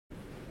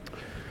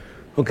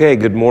Okay,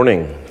 good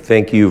morning.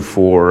 Thank you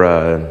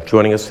for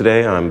joining us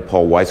today. I'm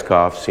Paul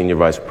Weiskopf, Senior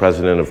Vice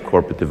President of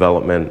Corporate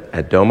Development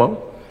at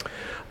Domo.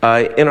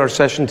 In our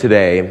session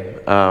today,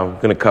 I'm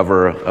going to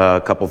cover a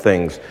couple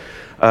things.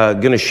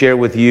 Going to share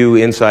with you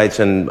insights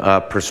and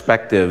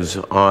perspectives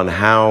on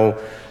how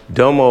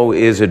Domo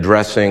is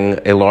addressing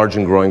a large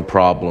and growing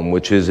problem,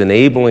 which is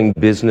enabling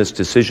business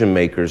decision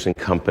makers and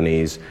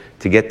companies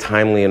to get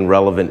timely and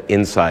relevant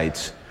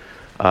insights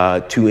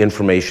to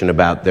information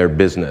about their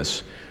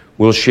business.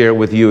 We'll share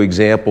with you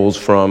examples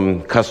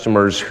from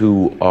customers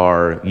who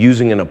are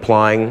using and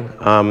applying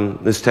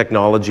this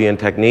technology and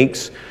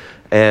techniques.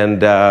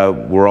 And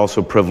we're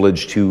also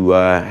privileged to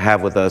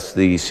have with us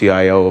the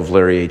CIO of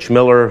Larry H.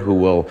 Miller, who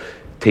will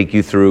take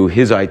you through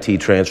his IT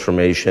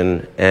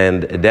transformation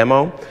and a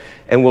demo.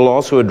 And we'll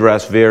also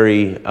address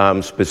very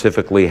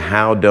specifically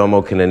how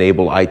Domo can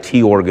enable IT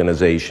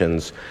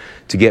organizations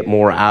to get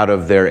more out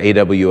of their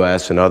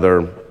AWS and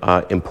other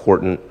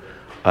important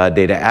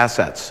data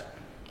assets.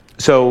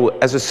 So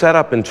as a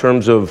setup in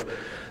terms of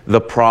the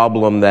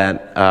problem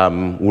that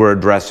we're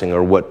addressing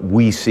or what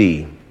we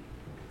see.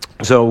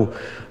 So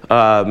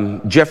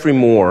Jeffrey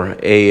Moore,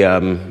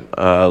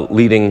 a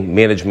leading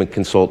management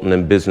consultant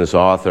and business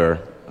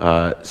author,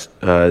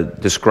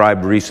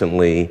 described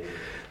recently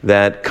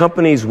that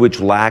companies which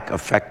lack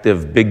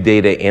effective big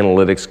data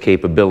analytics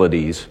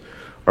capabilities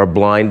are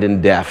blind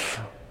and deaf,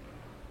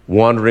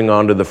 wandering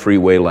onto the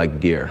freeway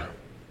like deer.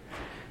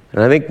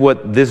 And I think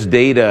what this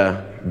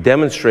data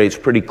demonstrates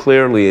pretty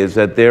clearly is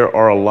that there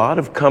are a lot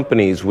of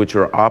companies which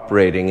are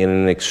operating in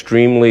an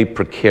extremely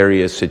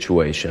precarious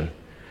situation.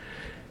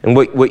 And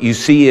what you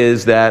see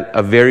is that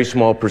a very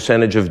small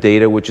percentage of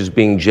data which is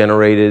being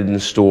generated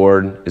and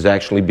stored is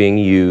actually being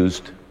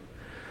used.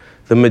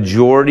 The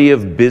majority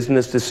of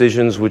business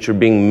decisions which are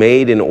being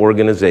made in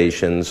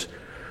organizations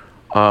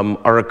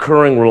are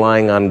occurring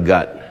relying on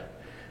gut.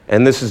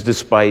 And this is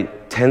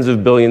despite tens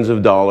of billions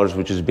of dollars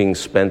which is being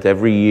spent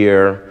every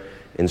year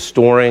in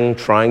storing,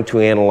 trying to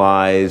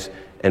analyze,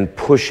 and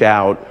push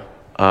out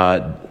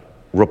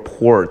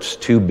reports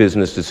to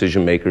business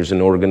decision makers in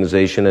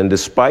organization, and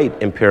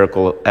despite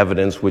empirical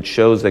evidence which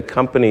shows that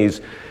companies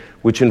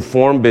which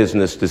inform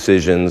business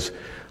decisions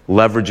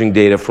leveraging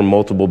data from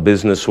multiple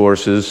business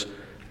sources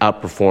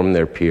outperform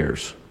their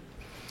peers.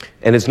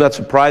 And it's not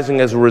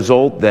surprising as a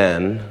result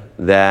then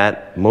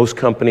that most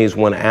companies,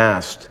 when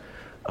asked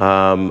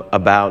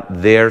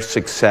about their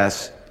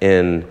success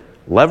in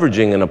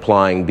leveraging and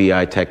applying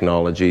BI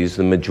technologies,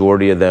 the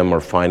majority of them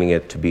are finding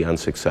it to be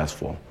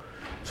unsuccessful.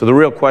 So the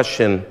real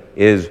question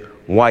is,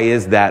 why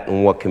is that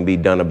and what can be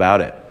done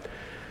about it?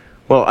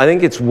 Well, I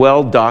think it's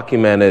well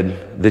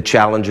documented the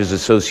challenges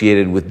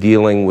associated with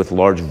dealing with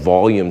large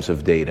volumes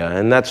of data,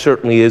 and that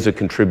certainly is a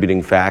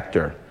contributing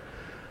factor.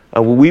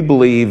 We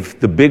believe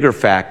the bigger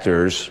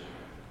factors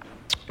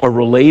are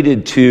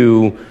related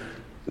to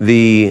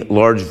the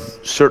large,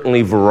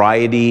 certainly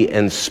variety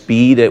and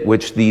speed at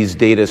which these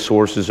data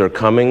sources are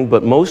coming,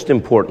 but most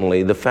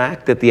importantly, the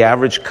fact that the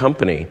average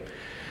company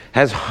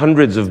has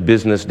hundreds of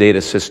business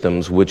data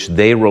systems which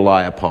they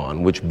rely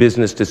upon, which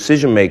business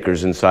decision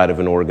makers inside of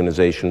an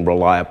organization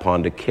rely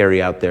upon to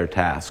carry out their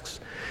tasks.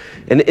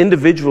 And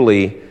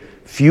individually,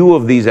 few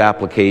of these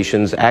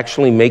applications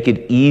actually make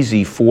it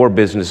easy for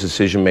business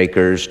decision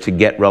makers to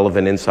get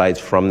relevant insights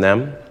from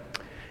them.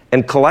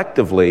 And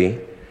collectively,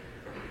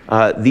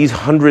 these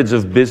hundreds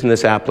of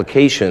business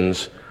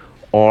applications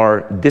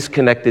are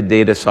disconnected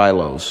data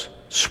silos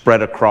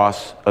spread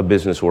across a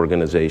business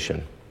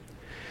organization.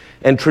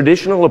 And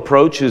traditional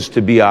approaches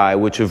to BI,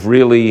 which have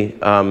really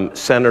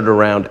centered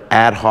around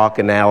ad hoc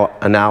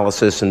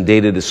analysis and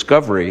data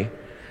discovery,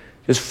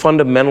 just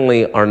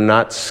fundamentally are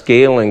not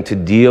scaling to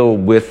deal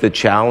with the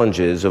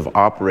challenges of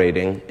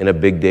operating in a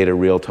big data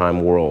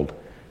real-time world.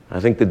 I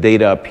think the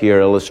data up here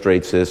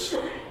illustrates this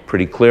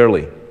pretty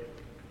clearly.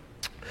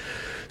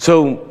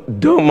 So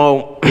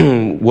Domo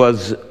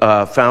was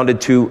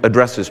founded to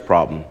address this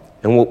problem.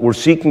 And what we're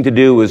seeking to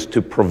do is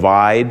to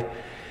provide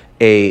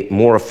a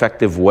more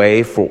effective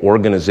way for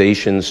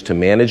organizations to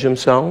manage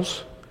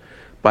themselves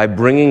by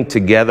bringing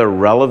together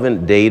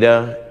relevant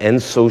data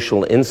and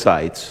social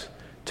insights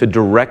to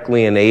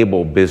directly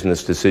enable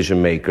business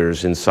decision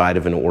makers inside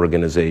of an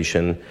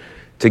organization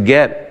to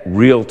get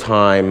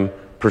real-time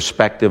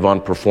perspective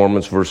on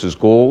performance versus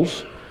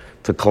goals,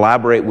 to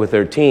collaborate with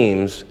their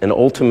teams, and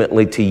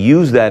ultimately to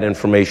use that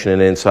information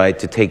and insight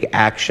to take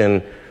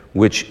action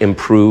which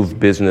improve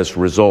business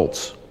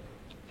results.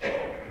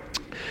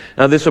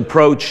 Now, this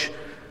approach,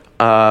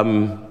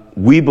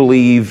 we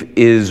believe,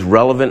 is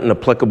relevant and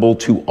applicable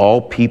to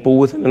all people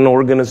within an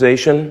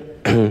organization,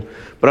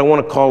 but I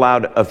want to call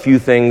out a few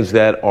things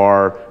that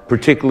are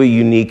particularly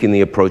unique in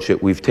the approach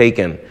that we've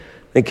taken.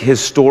 I think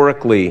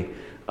historically,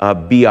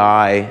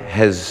 BI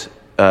has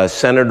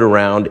centered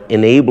around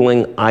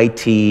enabling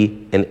IT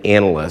and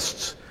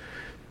analysts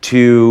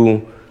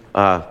to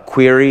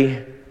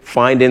query,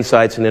 find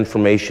insights and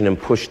information, and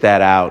push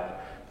that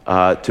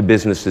out to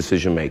business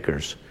decision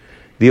makers.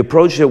 The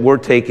approach that we're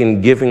taking,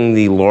 given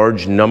the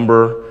large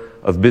number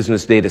of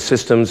business data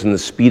systems and the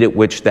speed at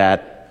which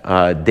that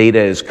data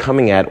is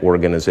coming at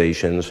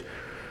organizations,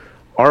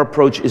 our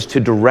approach is to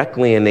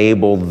directly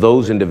enable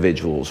those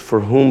individuals for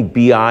whom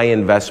BI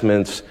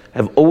investments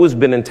have always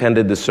been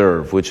intended to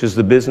serve, which is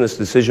the business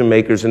decision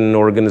makers in an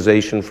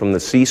organization, from the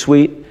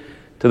C-suite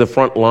to the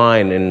front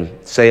line in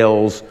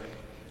sales,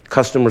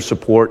 customer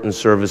support, and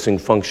servicing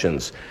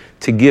functions,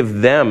 to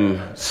give them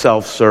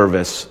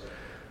self-service,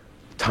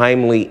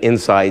 timely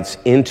insights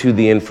into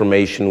the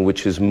information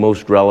which is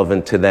most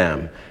relevant to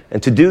them.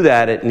 And to do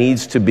that, it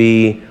needs to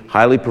be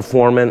highly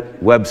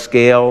performant, web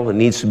scale, it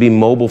needs to be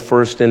mobile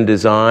first in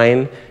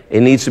design,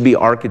 it needs to be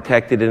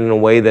architected in a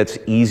way that's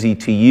easy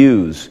to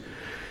use.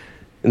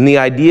 And the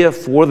idea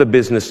for the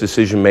business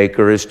decision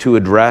maker is to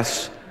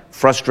address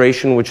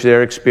frustration which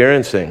they're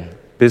experiencing.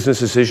 Business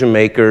decision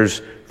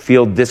makers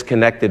feel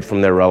disconnected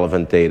from their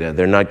relevant data.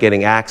 They're not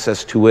getting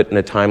access to it in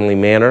a timely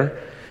manner,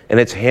 and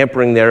it's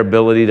hampering their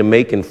ability to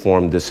make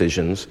informed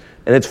decisions,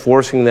 and it's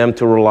forcing them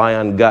to rely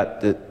on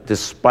gut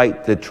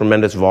despite the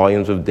tremendous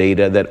volumes of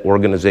data that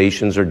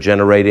organizations are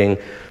generating,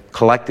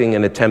 collecting,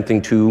 and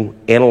attempting to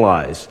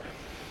analyze.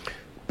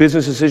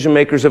 Business decision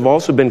makers have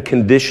also been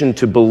conditioned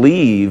to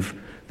believe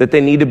that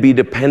they need to be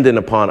dependent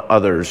upon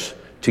others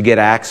to get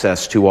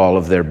access to all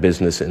of their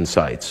business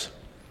insights.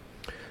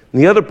 In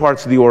the other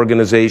parts of the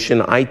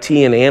organization, IT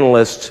and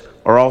analysts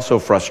are also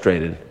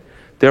frustrated.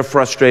 They're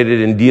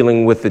frustrated in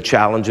dealing with the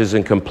challenges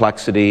and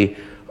complexity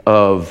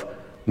of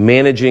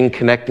managing,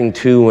 connecting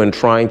to, and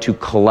trying to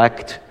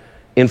collect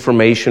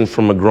information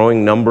from a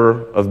growing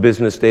number of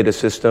business data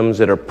systems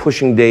that are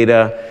pushing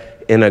data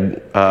in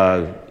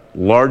a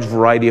large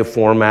variety of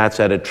formats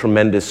at a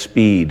tremendous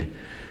speed.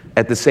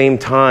 At the same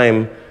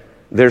time,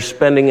 they're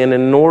spending an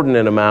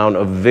inordinate amount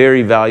of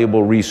very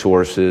valuable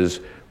resources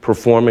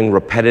performing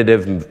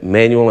repetitive,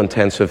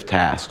 manual-intensive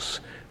tasks.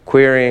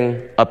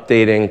 Querying,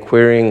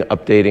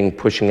 updating,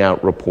 pushing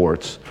out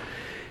reports,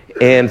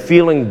 and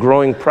feeling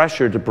growing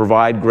pressure to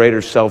provide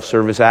greater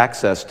self-service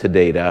access to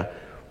data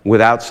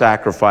without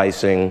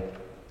sacrificing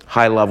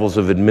high levels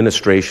of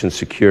administration,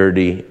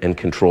 security, and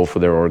control for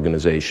their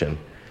organization.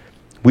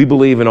 We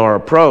believe in our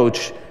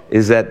approach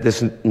is that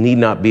this need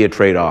not be a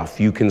trade-off.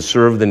 You can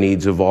serve the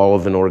needs of all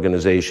of an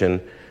organization,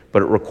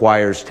 but it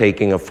requires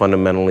taking a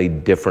fundamentally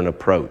different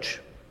approach.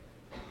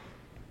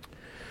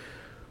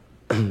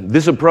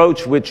 This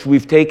approach, which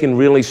we've taken,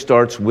 really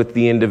starts with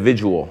the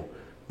individual,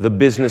 the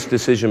business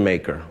decision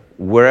maker,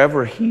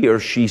 wherever he or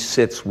she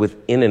sits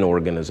within an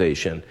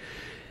organization.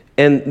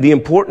 And the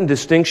important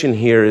distinction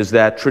here is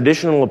that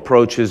traditional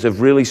approaches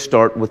have really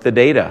start with the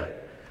data.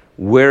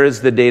 Where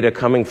is the data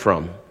coming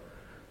from?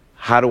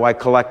 How do I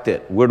collect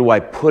it? Where do I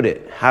put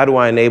it? How do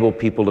I enable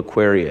people to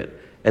query it?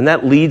 And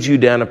that leads you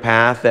down a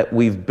path that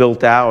we've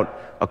built out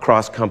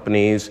across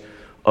companies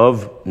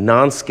of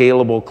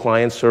non-scalable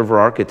client-server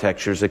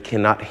architectures that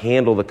cannot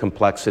handle the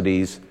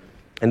complexities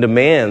and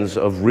demands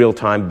of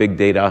real-time big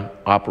data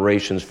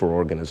operations for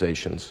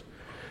organizations.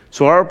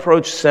 So our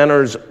approach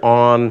centers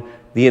on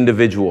the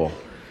individual.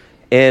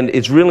 And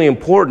it's really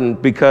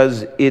important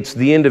because it's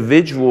the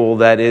individual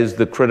that is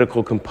the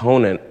critical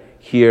component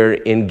here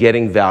in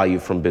getting value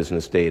from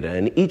business data.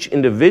 And each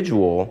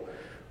individual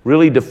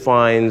really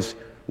defines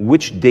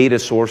which data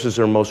sources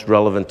are most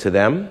relevant to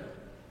them,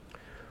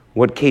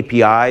 what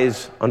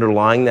KPIs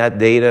underlying that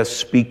data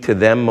speak to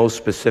them most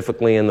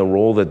specifically in the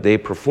role that they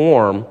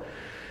perform.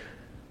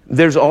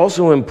 There's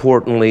also,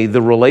 importantly,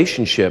 the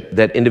relationship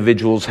that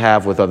individuals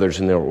have with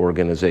others in their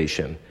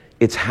organization.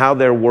 It's how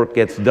their work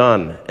gets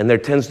done, and there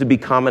tends to be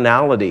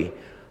commonality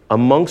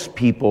amongst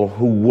people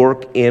who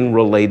work in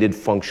related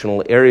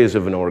functional areas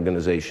of an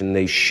organization.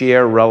 They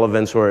share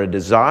relevance or a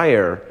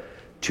desire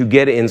to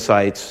get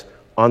insights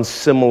on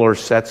similar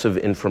sets of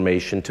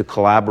information, to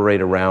collaborate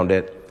around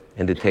it,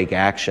 and to take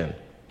action.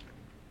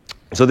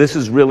 So this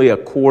is really a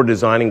core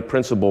designing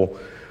principle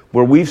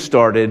where we've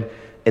started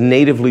and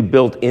natively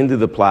built into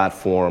the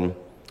platform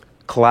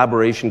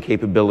collaboration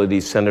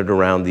capabilities centered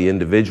around the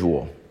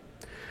individual.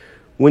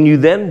 When you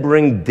then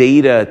bring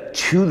data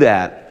to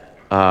that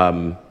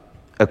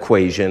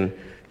equation,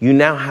 you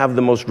now have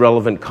the most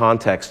relevant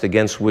context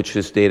against which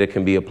this data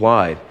can be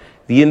applied.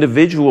 The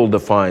individual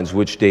defines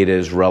which data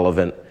is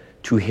relevant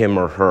to him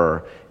or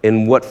her,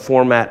 in what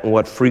format and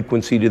what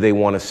frequency do they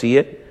want to see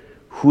it,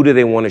 who do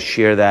they want to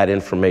share that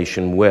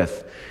information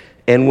with.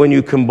 And when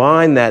you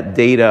combine that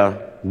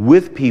data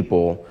with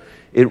people,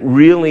 it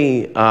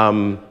really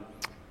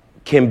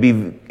can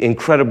be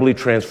incredibly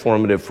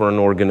transformative for an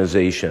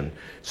organization.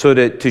 So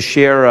to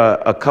share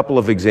a couple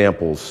of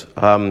examples.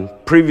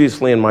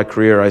 Previously in my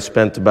career, I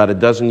spent about a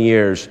dozen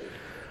years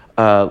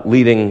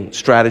leading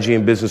strategy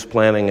and business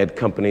planning at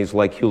companies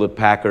like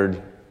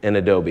Hewlett-Packard and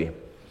Adobe.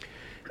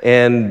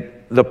 And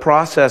the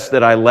process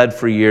that I led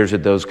for years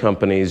at those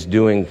companies,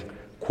 doing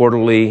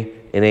quarterly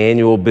and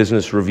annual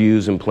business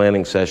reviews and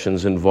planning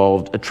sessions,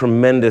 involved a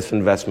tremendous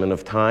investment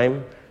of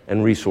time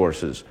and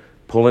resources,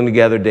 pulling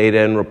together data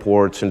and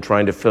reports and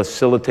trying to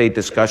facilitate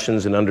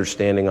discussions and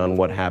understanding on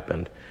what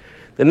happened.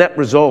 The net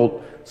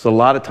result is a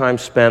lot of time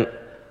spent,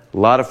 a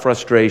lot of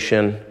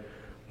frustration,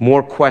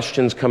 more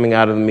questions coming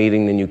out of the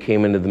meeting than you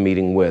came into the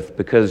meeting with,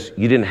 because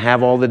you didn't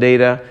have all the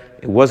data,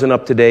 it wasn't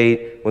up to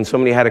date. When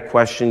somebody had a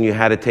question, you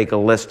had to take a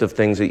list of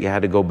things that you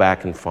had to go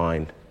back and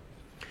find.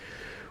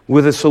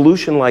 With a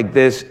solution like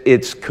this,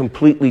 it's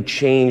completely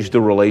changed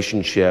the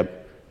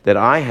relationship that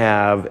I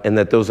have and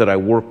that those that I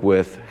work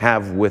with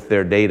have with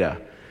their data.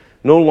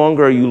 No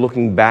longer are you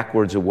looking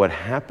backwards at what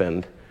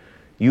happened.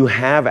 You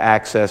have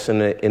access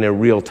in a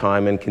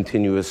real-time and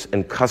continuous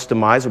and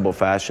customizable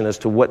fashion as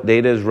to what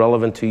data is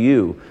relevant to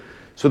you.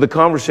 So the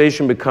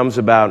conversation becomes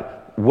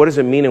about what does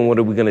it mean and what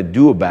are we going to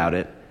do about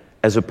it,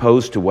 as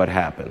opposed to what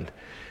happened.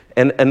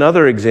 And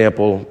another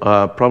example,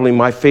 probably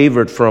my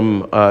favorite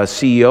from a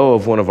CEO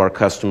of one of our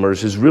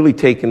customers, is really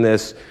taken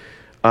this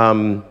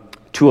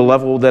to a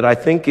level that I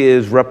think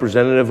is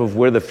representative of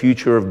where the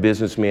future of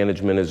business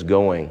management is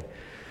going.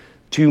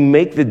 To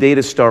make the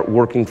data start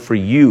working for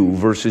you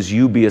versus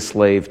you be a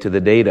slave to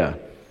the data.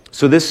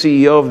 So this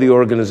CEO of the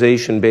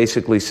organization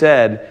basically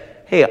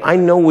said, hey, I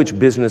know which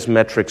business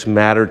metrics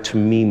matter to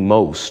me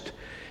most.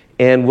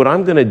 And what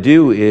I'm going to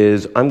do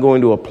is I'm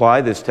going to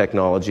apply this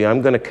technology. I'm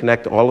going to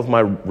connect all of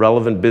my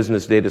relevant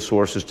business data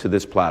sources to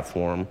this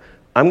platform.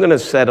 I'm going to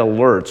set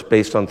alerts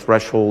based on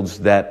thresholds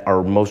that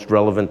are most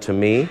relevant to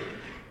me.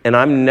 And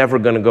I'm never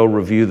going to go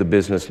review the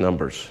business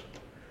numbers.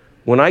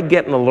 When I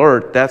get an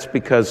alert, that's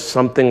because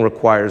something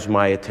requires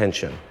my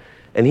attention.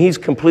 And he's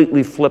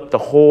completely flipped the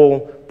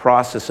whole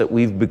process that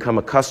we've become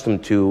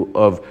accustomed to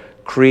of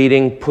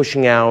creating,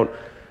 pushing out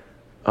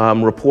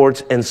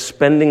reports and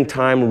spending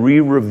time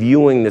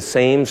re-reviewing the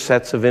same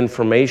sets of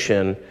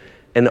information,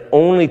 and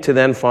only to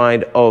then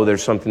find, oh,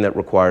 there's something that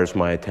requires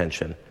my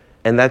attention.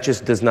 And that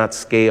just does not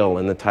scale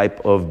in the type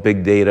of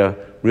big data,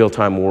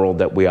 real-time world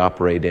that we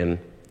operate in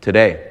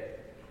today.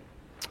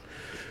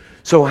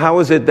 So how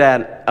is it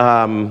that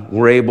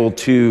we're able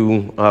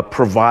to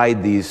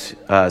provide these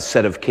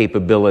set of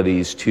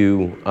capabilities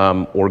to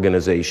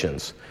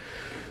organizations?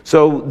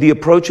 So the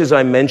approaches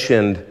I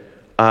mentioned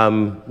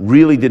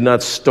really did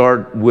not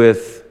start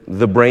with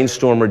the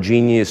brainstormer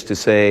genius to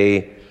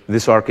say,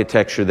 this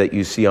architecture that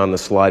you see on the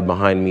slide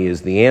behind me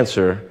is the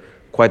answer.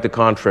 Quite the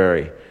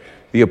contrary.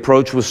 The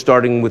approach was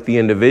starting with the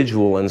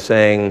individual and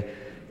saying,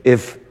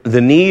 if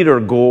the need or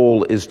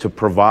goal is to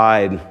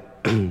provide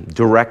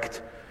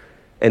direct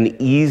and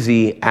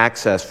easy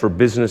access for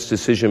business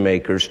decision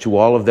makers to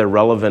all of their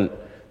relevant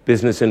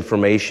business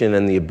information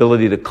and the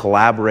ability to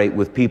collaborate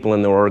with people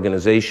in their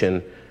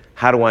organization,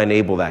 how do I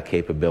enable that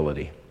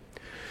capability?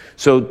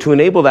 So to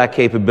enable that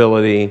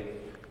capability,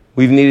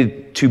 we've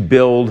needed to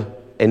build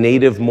a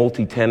native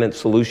multi-tenant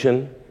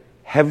solution,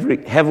 heavily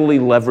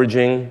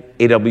leveraging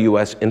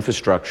AWS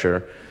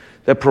infrastructure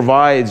that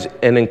provides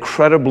an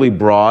incredibly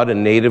broad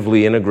and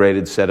natively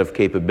integrated set of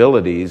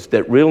capabilities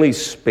that really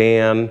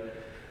span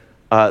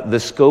the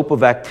scope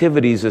of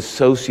activities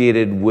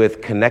associated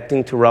with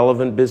connecting to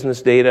relevant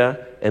business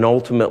data and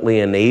ultimately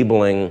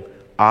enabling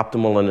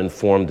optimal and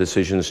informed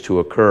decisions to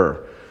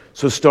occur.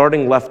 So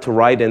starting left to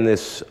right in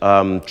this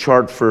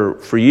chart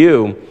for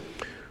you,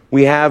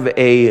 we have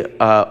a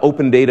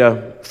open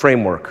data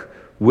framework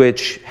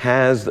which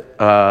has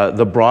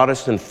the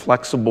broadest and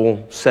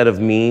flexible set of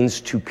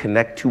means to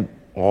connect to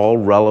all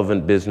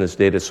relevant business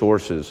data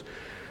sources.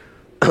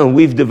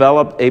 We've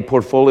developed a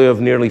portfolio of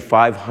nearly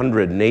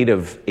 500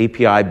 native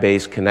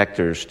API-based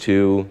connectors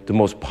to the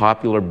most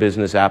popular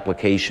business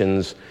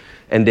applications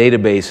and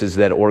databases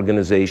that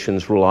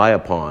organizations rely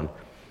upon,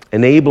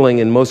 enabling,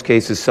 in most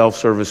cases,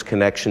 self-service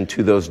connection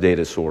to those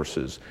data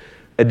sources.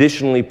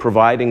 Additionally,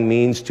 providing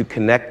means to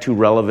connect to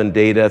relevant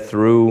data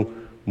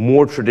through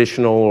more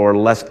traditional or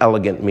less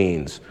elegant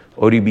means,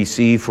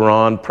 ODBC for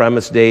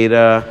on-premise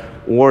data,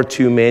 or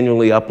to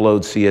manually upload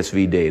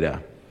CSV data.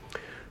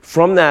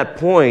 From that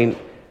point,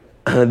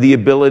 the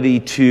ability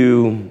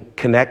to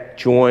connect,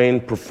 join,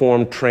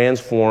 perform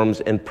transforms,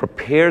 and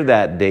prepare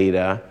that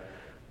data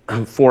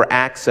for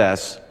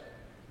access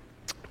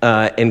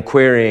and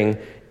querying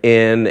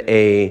in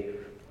a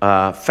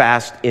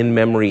fast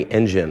in-memory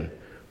engine.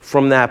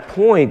 From that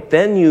point,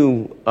 then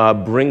you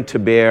bring to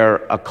bear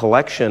a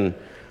collection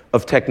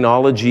of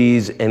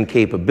technologies and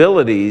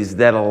capabilities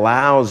that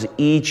allows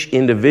each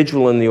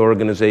individual in the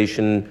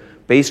organization,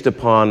 based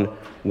upon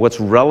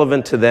what's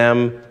relevant to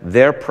them,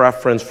 their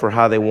preference for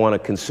how they want to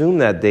consume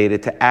that data,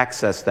 to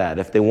access that.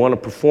 If they want to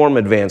perform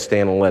advanced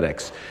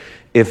analytics,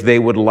 if they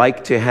would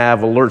like to have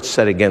alerts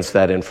set against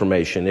that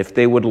information, if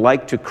they would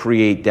like to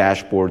create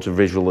dashboards or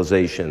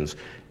visualizations,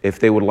 if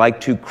they would like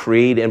to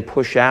create and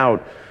push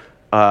out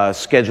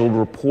scheduled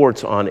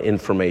reports on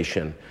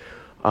information.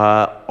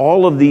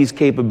 All of these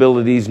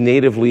capabilities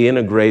natively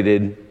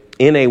integrated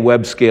in a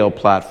web scale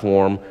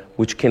platform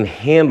which can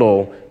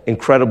handle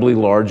incredibly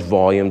large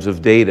volumes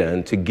of data.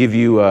 And to give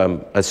you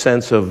a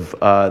sense of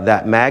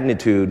that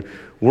magnitude,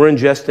 we're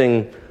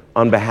ingesting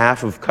on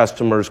behalf of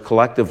customers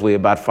collectively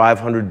about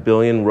 500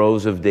 billion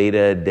rows of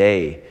data a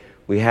day.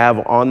 We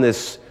have on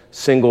this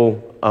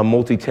single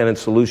multi-tenant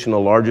solution the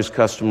largest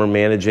customer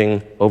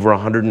managing over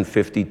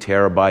 150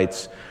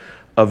 terabytes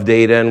of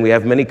data, and we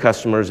have many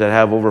customers that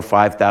have over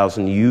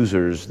 5,000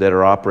 users that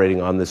are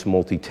operating on this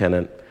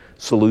multi-tenant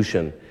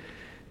solution.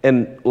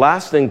 And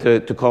last thing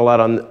to call out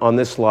on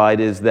this slide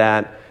is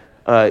that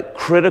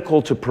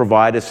critical to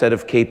provide a set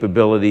of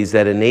capabilities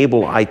that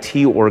enable IT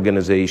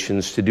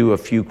organizations to do a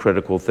few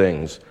critical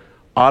things.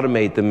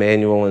 Automate the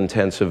manual,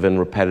 intensive, and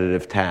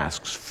repetitive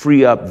tasks.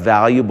 Free up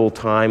valuable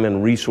time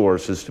and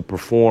resources to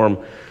perform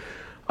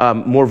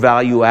more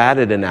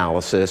value-added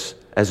analysis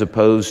as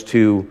opposed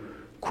to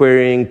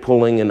querying,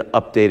 pulling, and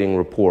updating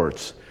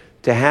reports.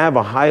 To have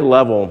a high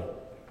level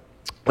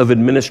of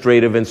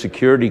administrative and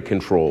security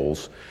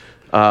controls,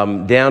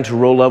 down to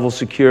row-level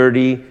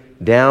security,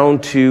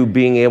 down to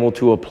being able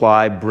to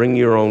apply bring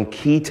your own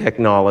key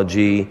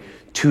technology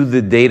to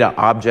the data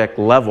object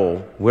level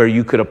where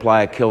you could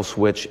apply a kill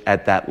switch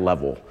at that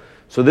level.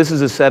 So this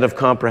is a set of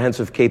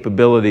comprehensive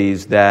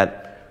capabilities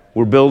that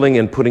we're building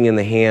and putting in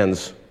the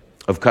hands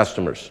of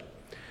customers.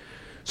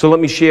 So let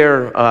me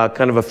share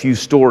kind of a few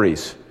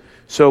stories.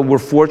 So we're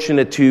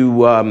fortunate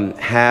to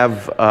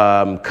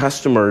have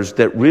customers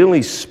that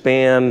really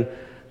span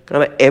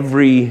kind of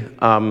every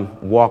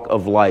walk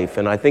of life.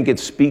 And I think it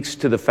speaks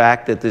to the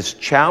fact that this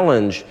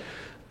challenge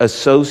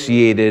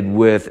associated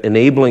with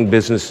enabling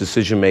business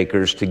decision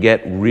makers to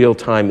get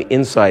real-time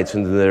insights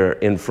into their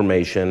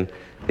information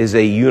is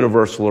a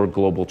universal or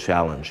global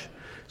challenge.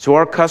 So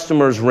our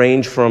customers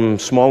range from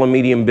small and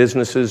medium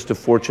businesses to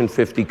Fortune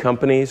 50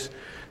 companies.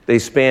 They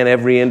span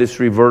every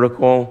industry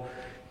vertical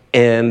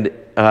and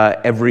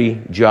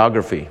every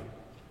geography.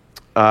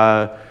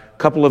 A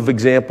couple of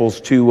examples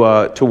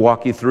to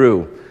walk you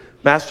through.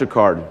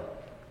 MasterCard,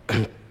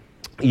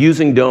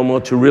 using Domo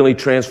to really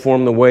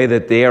transform the way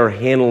that they are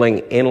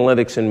handling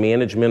analytics and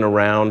management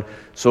around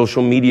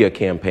social media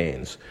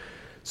campaigns.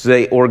 It's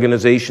an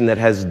organization that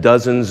has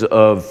dozens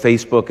of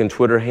Facebook and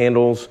Twitter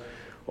handles,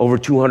 over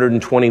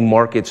 220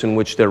 markets in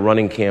which they're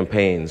running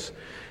campaigns.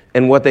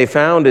 And what they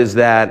found is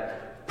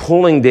that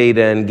pulling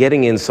data and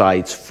getting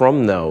insights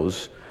from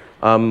those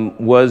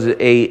was an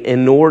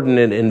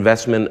inordinate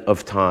investment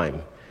of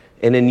time.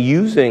 And in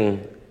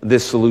using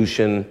this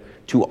solution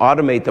to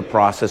automate the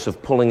process of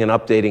pulling and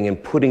updating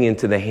and putting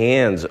into the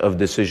hands of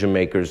decision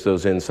makers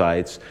those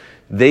insights,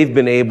 they've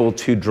been able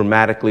to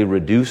dramatically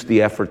reduce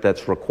the effort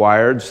that's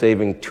required,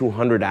 saving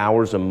 200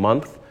 hours a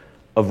month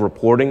of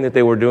reporting that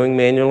they were doing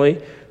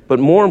manually. But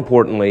more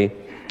importantly,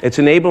 it's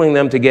enabling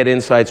them to get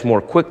insights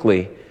more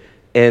quickly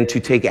and to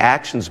take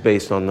actions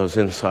based on those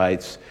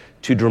insights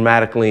to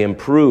dramatically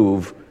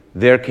improve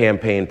their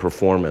campaign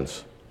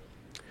performance.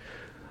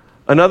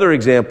 Another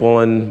example,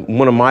 and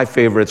one of my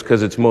favorites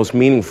because it's most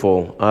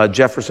meaningful,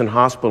 Jefferson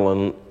Hospital,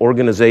 an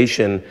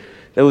organization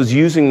that was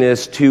using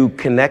this to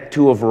connect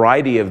to a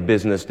variety of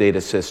business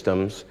data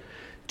systems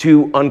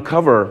to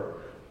uncover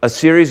a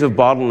series of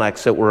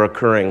bottlenecks that were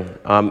occurring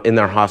in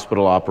their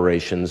hospital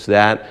operations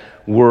that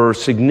were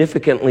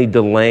significantly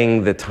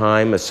delaying the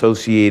time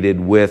associated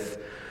with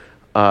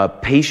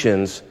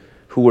patients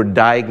who were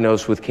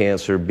diagnosed with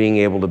cancer being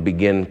able to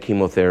begin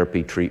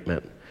chemotherapy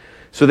treatment.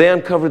 So they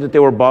uncovered that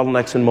there were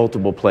bottlenecks in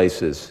multiple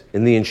places,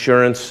 in the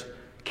insurance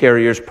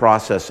carriers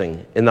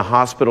processing, in the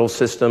hospital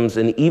systems,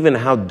 and even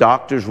how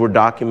doctors were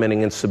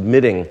documenting and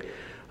submitting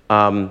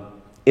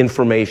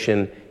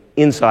information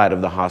inside of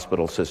the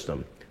hospital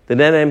system. The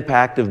net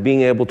impact of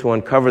being able to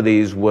uncover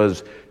these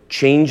was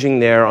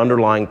changing their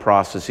underlying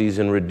processes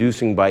and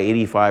reducing by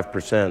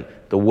 85%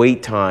 the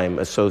wait time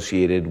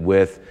associated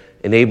with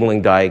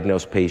enabling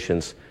diagnosed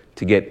patients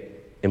to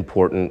get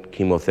important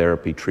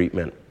chemotherapy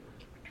treatment.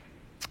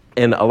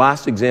 And a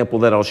last example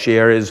that I'll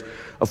share is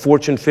a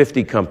Fortune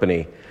 50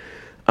 company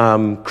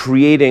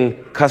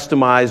creating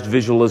customized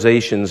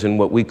visualizations in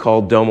what we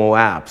call Domo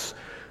apps,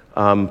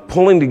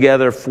 pulling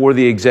together for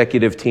the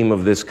executive team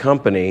of this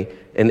company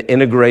an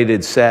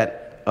integrated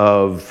set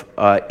of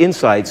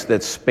insights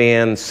that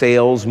span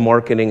sales,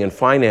 marketing, and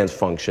finance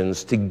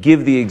functions to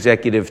give the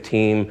executive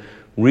team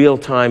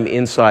real-time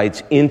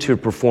insights into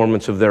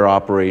performance of their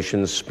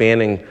operations,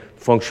 spanning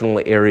functional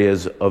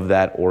areas of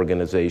that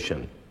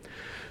organization.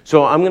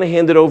 So I'm going to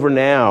hand it over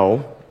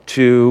now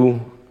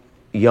to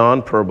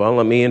Jan Perba.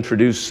 Let me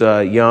introduce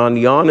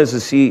Jan. Jan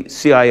is the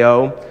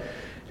CIO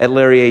at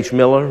Larry H.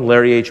 Miller.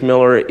 Larry H.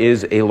 Miller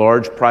is a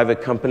large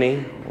private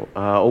company,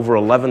 over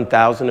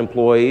 11,000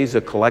 employees,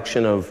 a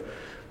collection of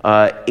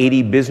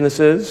 80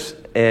 businesses.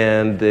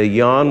 And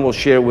Jan will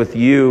share with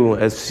you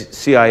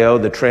as CIO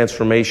the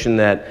transformation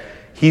that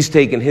he's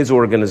taken his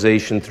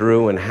organization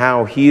through and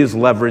how he is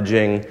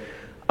leveraging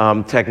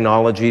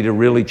technology to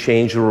really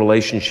change the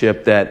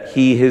relationship that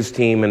he, his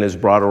team, and his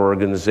broader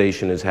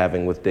organization is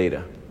having with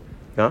data.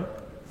 Huh?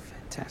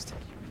 Fantastic.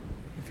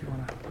 If you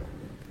want to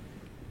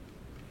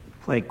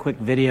play a quick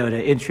video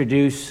to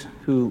introduce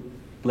who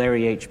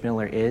Larry H.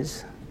 Miller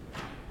is.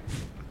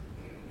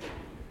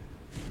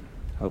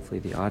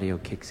 Hopefully the audio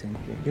kicks in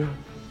here. Yeah.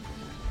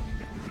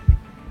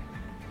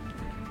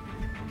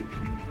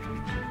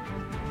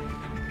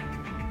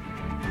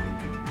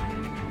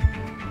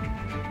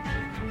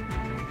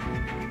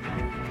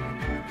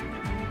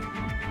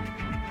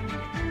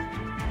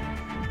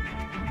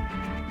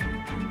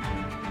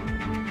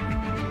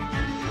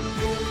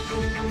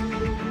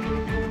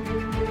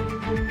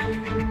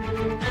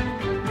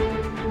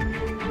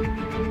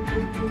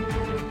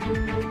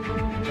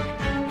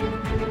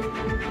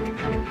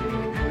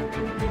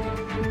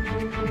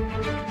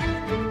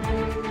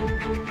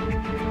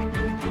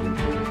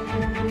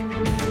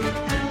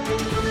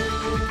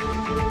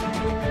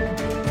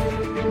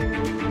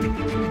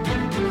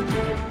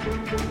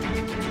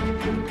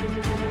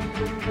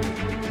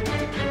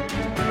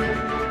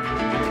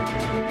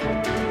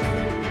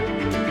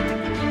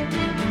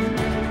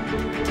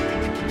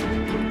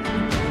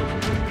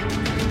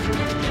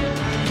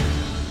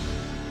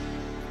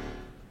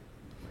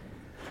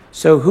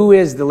 So who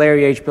is the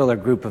Larry H. Miller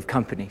Group of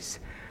companies?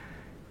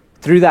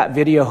 Through that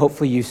video,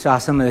 hopefully you saw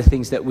some of the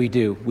things that we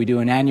do. We do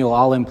an annual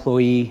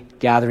all-employee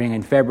gathering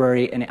in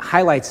February, and it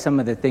highlights some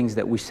of the things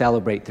that we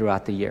celebrate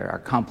throughout the year, our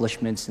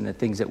accomplishments and the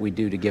things that we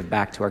do to give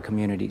back to our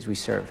communities we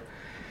serve.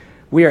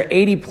 We are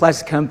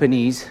 80-plus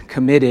companies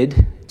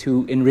committed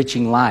to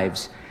enriching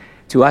lives.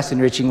 To us,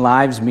 enriching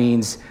lives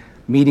means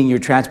meeting your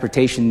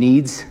transportation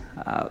needs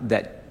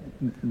that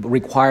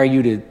require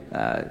you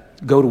to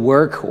go to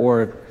work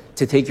or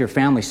to take your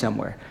family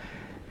somewhere.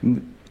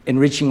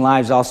 Enriching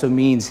lives also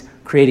means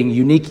creating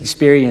unique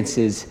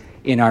experiences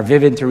in our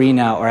Vivint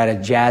Arena or at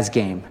a jazz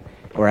game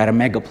or at a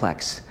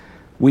megaplex.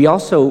 We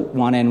also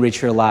want to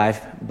enrich your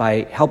life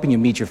by helping you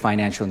meet your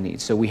financial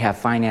needs. So we have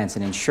finance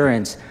and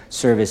insurance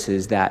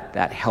services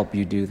that help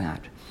you do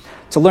that.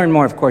 To learn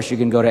more, of course, you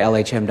can go to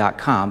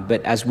lhm.com,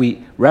 but as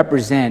we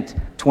represent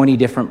 20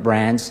 different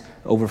brands,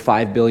 over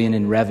 $5 billion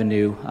in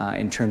revenue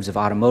in terms of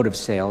automotive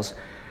sales,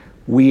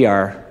 we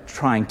are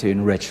trying to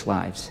enrich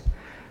lives.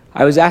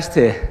 I was asked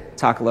to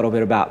talk a little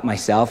bit about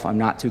myself. I'm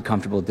not too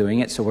comfortable doing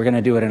it, so we're going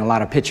to do it in a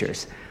lot of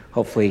pictures.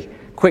 Hopefully,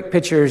 quick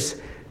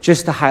pictures,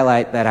 just to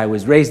highlight that I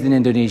was raised in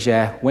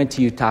Indonesia, went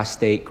to Utah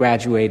State,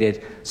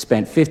 graduated,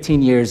 spent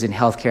 15 years in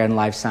healthcare and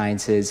life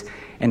sciences,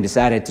 and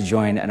decided to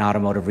join an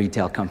automotive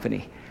retail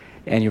company.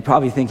 And you're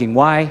probably thinking,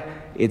 why?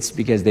 It's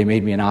because they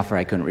made me an offer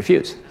I couldn't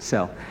refuse.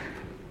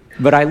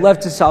 But I love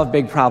to solve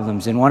big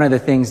problems, and one of the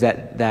things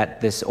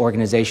that this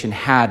organization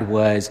had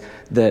was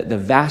the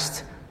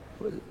vast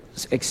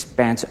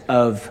expanse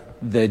of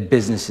the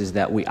businesses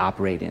that we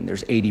operate in.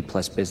 There's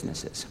 80-plus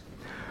businesses.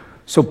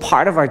 So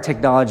part of our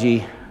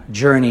technology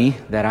journey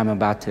that I'm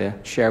about to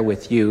share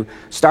with you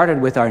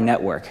started with our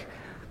network.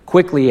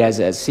 Quickly, as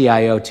a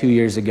CIO 2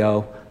 years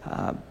ago,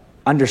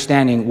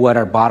 understanding what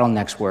our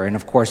bottlenecks were, and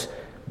of course,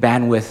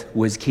 bandwidth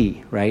was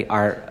key, right?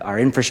 Our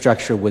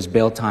infrastructure was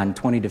built on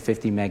 20 to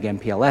 50 meg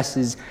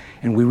MPLSs,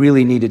 and we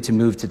really needed to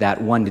move to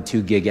that 1 to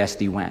 2 gig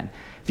SD-WAN.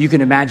 If you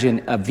can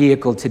imagine a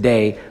vehicle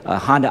today, a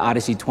Honda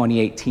Odyssey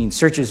 2018,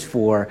 searches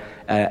for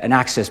an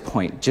access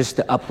point just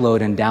to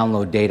upload and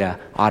download data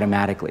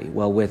automatically.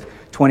 Well, with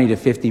 20 to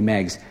 50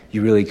 megs,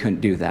 you really couldn't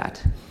do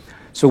that.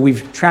 So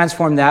we've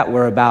transformed that.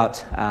 We're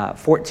about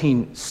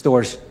 14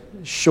 stores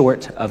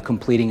short of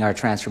completing our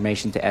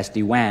transformation to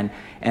SD-WAN,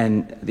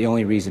 and the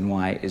only reason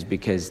why is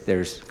because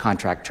there's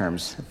contract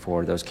terms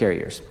for those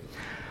carriers.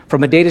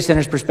 From a data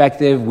centers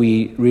perspective,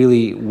 we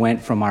really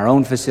went from our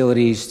own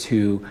facilities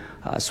to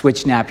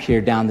SwitchNap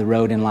here down the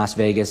road in Las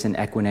Vegas and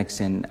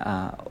Equinix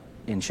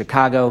in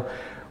Chicago.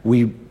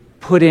 We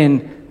put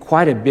in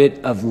quite a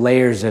bit of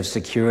layers of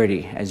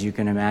security. As you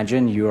can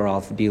imagine, you are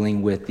all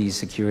dealing with these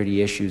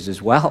security issues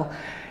as well.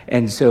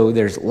 And so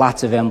there's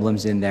lots of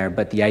emblems in there,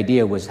 but the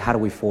idea was, how do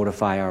we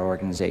fortify our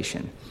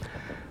organization?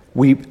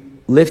 We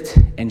lift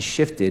and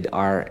shifted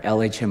our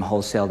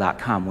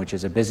LHMwholesale.com, which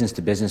is a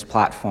business-to-business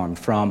platform,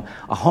 from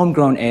a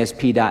homegrown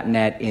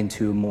ASP.NET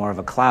into more of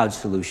a cloud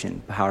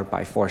solution powered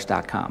by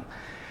Force.com.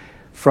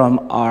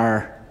 From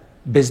our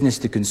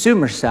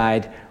business-to-consumer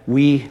side,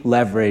 we're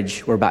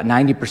about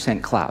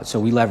 90% cloud. So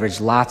we leverage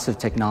lots of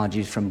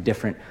technologies from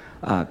different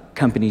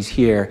companies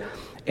here,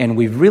 and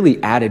we've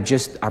really added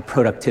just our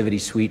productivity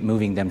suite,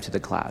 moving them to the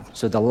cloud.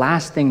 So the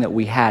last thing that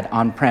we had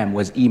on-prem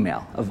was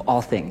email, of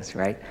all things,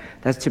 right?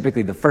 That's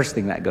typically the first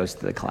thing that goes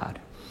to the cloud.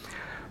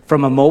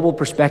 From a mobile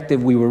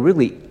perspective, we were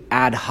really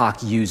ad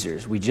hoc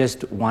users. We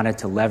just wanted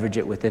to leverage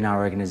it within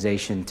our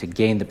organization to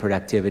gain the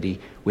productivity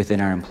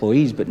within our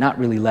employees, but not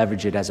really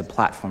leverage it as a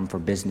platform for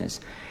business.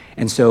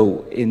 And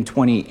so in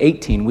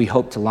 2018, we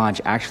hope to launch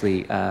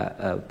actually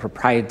a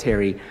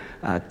proprietary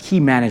key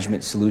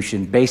management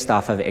solution based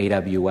off of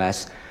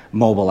AWS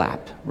mobile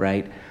app,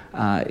 right?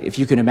 If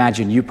you can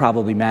imagine, you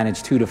probably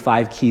manage 2 to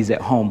 5 keys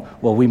at home.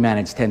 Well, we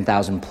manage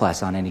 10,000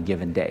 plus on any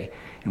given day.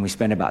 And we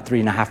spend about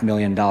 $3.5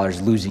 million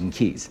losing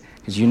keys.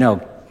 Because you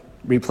know,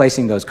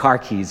 replacing those car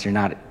keys are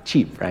not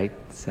cheap, right?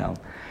 So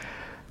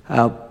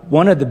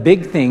one of the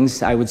big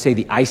things, I would say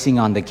the icing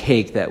on the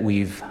cake that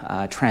we've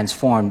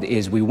transformed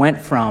is we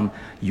went from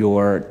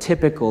your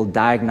typical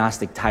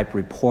diagnostic type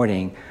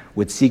reporting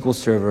with SQL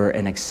Server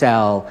and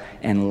Excel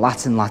and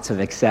lots of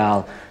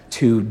Excel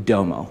to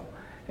Domo.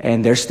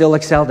 And there's still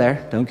Excel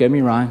there, don't get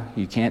me wrong.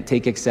 You can't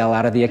take Excel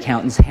out of the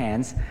accountant's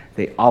hands.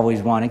 They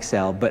always want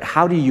Excel. But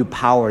how do you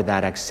power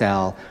that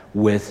Excel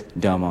with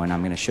Domo? And I'm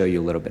going to show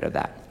you a little bit of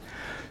that.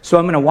 So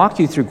I'm going to walk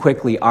you through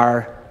quickly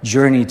our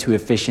journey to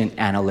efficient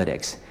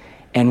analytics.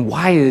 And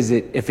why is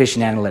it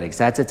efficient analytics?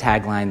 That's a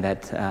tagline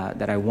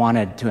that I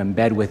wanted to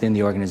embed within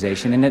the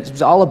organization. And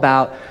it's all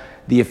about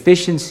the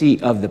efficiency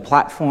of the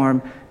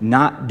platform,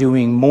 not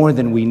doing more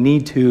than we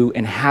need to,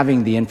 and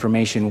having the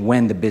information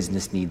when the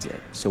business needs it.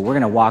 So we're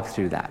going to walk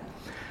through that.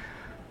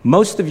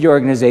 Most of your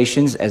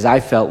organizations, as I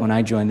felt when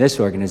I joined this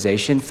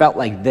organization, felt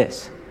like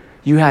this.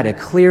 You had a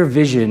clear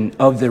vision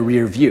of the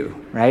rear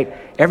view, right?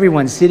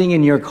 Everyone sitting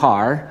in your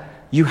car,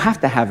 you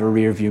have to have a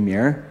rear view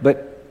mirror,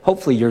 but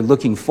hopefully you're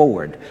looking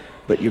forward.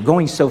 But you're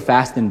going so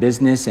fast in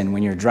business and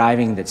when you're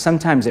driving that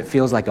sometimes it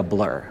feels like a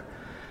blur.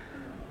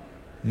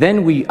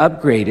 Then we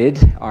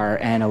upgraded our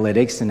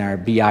analytics and our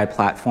BI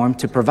platform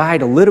to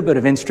provide a little bit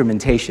of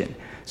instrumentation.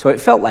 So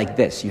it felt like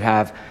this.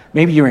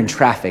 Maybe you're in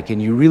traffic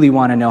and you really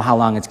want to know how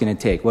long it's going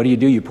to take. What do?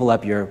 You pull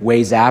up your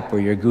Waze app or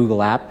your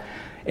Google app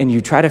and you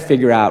try to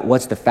figure out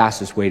what's the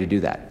fastest way to do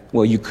that.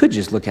 Well, you could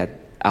just look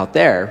out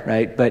there,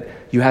 right? But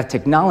you have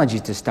technology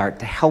to start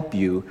to help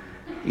you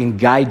and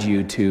guide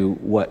you to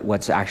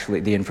what's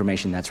actually the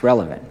information that's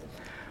relevant.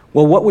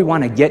 Well, what we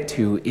want to get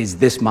to is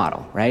this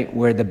model, right?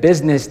 Where the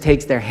business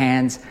takes their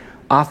hands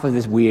off of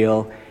this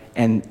wheel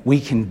and we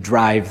can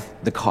drive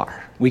the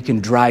car. We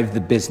can drive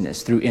the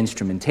business through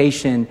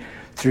instrumentation,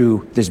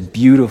 through this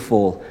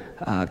beautiful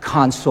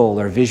console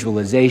or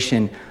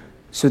visualization,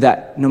 so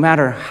that no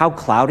matter how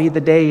cloudy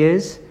the day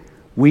is,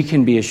 we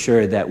can be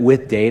assured that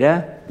with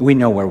data, we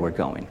know where we're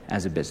going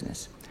as a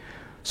business.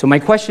 So my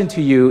question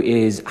to you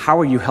is, how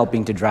are you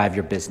helping to drive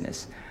your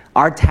business?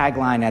 Our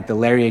tagline at the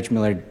Larry H.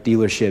 Miller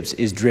dealerships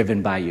is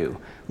driven by you.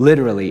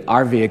 Literally,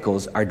 our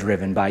vehicles are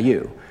driven by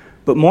you.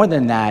 But more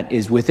than that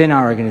is within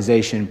our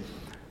organization,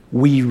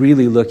 we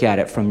really look at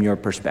it from your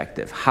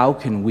perspective. How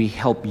can we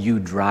help you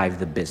drive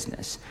the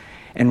business?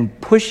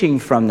 And pushing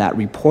from that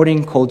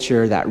reporting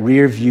culture, that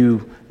rear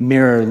view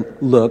mirror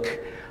look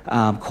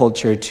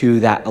culture to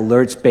that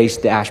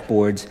alerts-based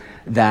dashboards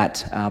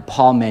that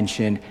Paul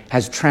mentioned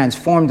has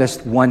transformed us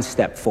one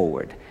step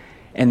forward.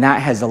 And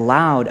that has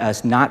allowed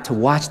us not to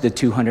watch the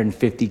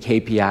 250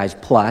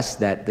 KPIs plus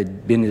that the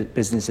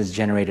business has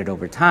generated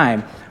over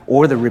time,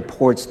 or the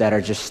reports that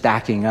are just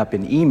stacking up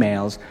in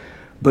emails,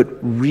 but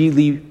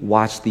really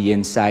watch the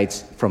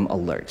insights from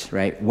alerts,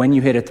 right? When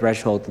you hit a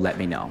threshold, let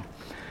me know.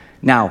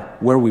 Now,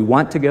 where we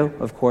want to go,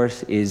 of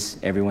course, is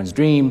everyone's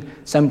dream,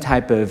 some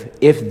type of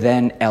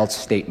if-then-else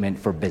statement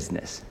for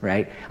business,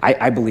 right?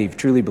 I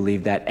truly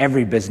believe that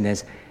every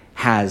business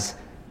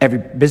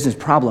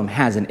problem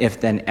has an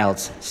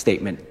if-then-else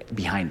statement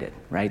behind it,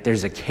 right?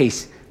 There's a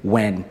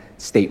case-when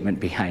statement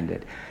behind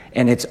it.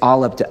 And it's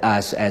all up to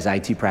us as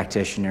IT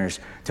practitioners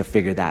to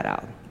figure that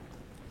out.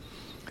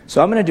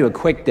 So I'm going to do a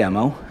quick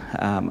demo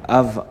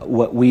of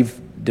what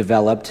we've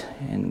developed,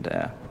 and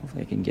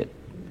hopefully I can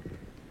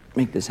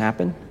make this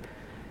happen.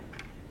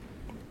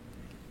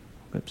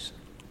 Whoops.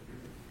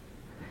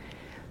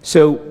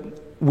 So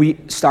we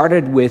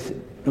started with,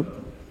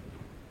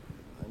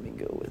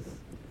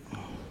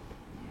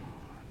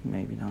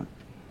 maybe not.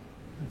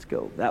 Let's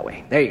go that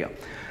way. There you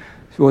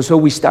go. So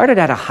we started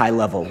at a high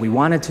level. We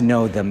wanted to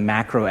know the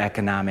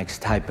macroeconomics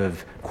type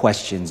of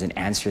questions and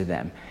answer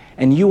them.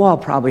 And you all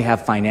probably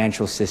have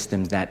financial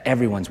systems that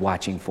everyone's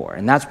watching for.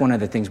 And that's one of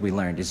the things we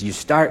learned is you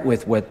start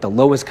with what the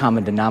lowest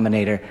common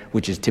denominator,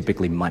 which is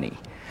typically money.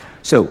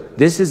 So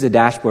this is a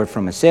dashboard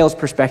from a sales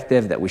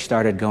perspective that we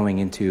started going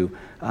into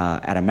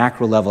at a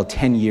macro level,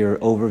 10-year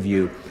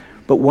overview.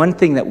 But one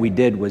thing that we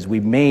did was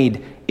we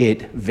made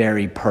it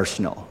very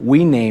personal.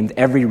 We named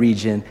every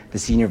region the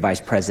senior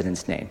vice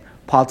president's name.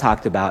 Paul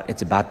talked about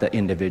it's about the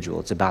individual,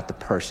 it's about the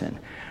person.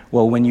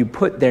 Well, when you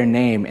put their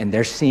name and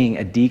they're seeing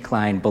a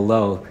decline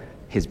below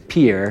his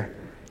peer,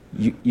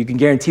 you can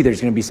guarantee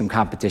there's going to be some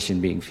competition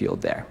being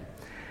fueled there.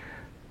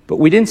 But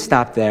we didn't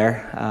stop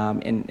there,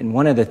 and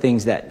one of the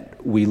things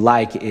that we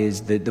like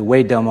is the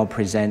way Domo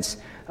presents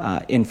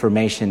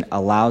information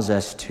allows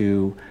us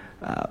to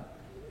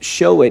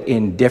show it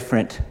in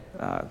different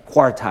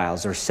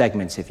quartiles or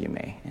segments, if you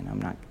may. And I'm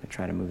not going to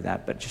try to move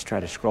that, but just try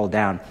to scroll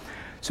down.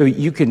 So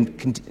you can,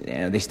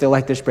 they still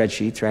like their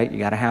spreadsheets, right? You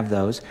got to have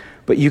those.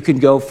 But you can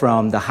go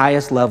from the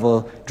highest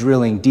level,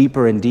 drilling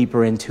deeper and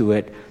deeper into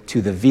it,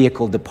 to the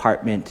vehicle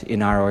department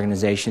in our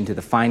organization, to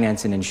the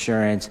finance and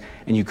insurance,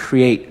 and you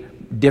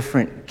create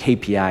different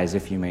KPIs,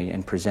 if you may,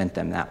 and present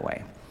them that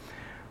way.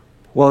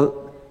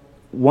 Well,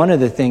 one of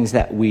the things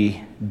that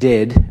we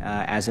did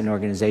as an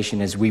organization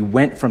is we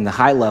went from the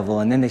high level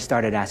and then they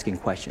started asking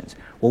questions.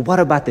 Well, what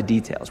about the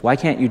details? Why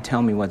can't you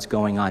tell me what's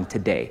going on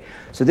today?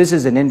 So this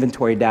is an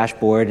inventory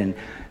dashboard, and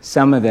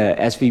some of the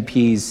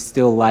SVPs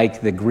still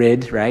like the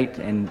grid, right,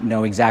 and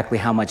know exactly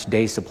how much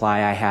day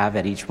supply I have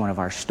at each one of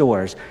our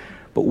stores.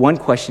 But one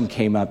question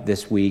came up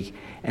this week,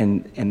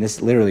 and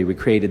this literally, we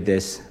created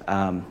this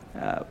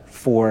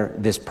for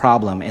this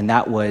problem, and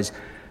that was,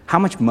 how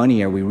much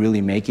money are we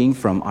really making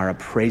from our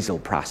appraisal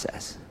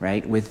process,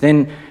 right?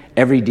 Within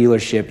every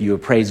dealership, you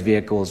appraise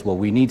vehicles. Well,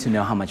 we need to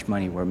know how much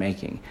money we're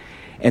making.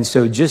 And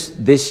so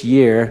just this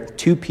year,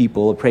 2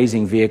 people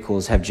appraising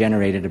vehicles have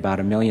generated about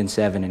 $1.7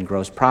 million in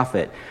gross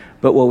profit.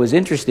 But what was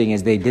interesting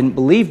is they didn't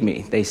believe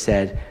me. They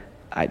said,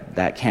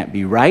 that can't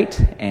be right.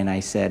 And I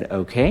said,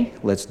 okay,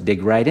 let's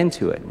dig right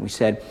into it. And we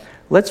said,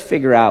 let's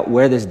figure out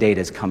where this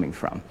data is coming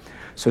from.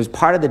 So as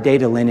part of the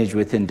data lineage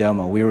within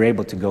Domo, we were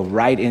able to go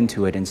right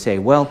into it and say,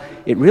 well,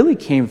 it really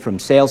came from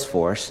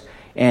Salesforce,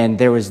 and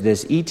there was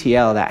this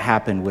ETL that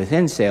happened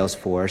within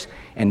Salesforce,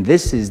 and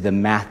this is the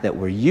math that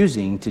we're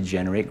using to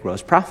generate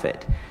gross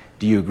profit.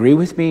 Do you agree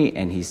with me?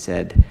 And he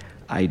said,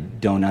 I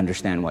don't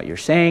understand what you're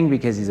saying,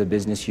 because he's a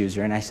business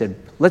user. And I said,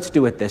 let's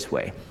do it this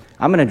way.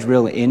 I'm going to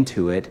drill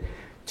into it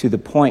to the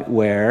point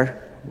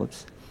where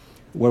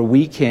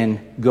we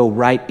can go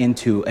right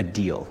into a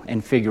deal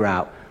and figure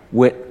out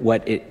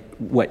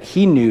what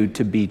he knew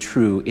to be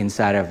true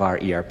inside of our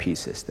ERP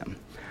system.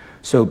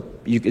 So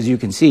as you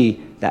can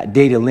see, that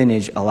data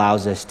lineage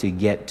allows us to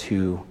get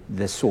to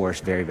the source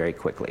very, very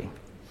quickly.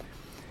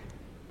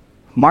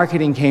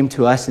 Marketing came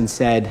to us and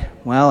said,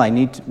 well,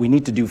 we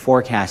need to do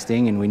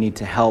forecasting, and we need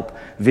to help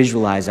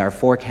visualize our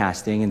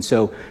forecasting. And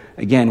so,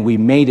 again, we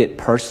made it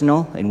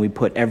personal, and we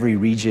put every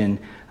region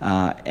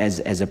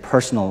as a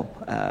personal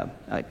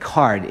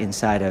card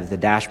inside of the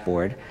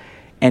dashboard.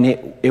 And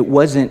it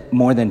wasn't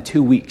more than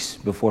 2 weeks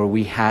before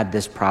we had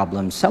this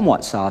problem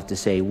somewhat solved to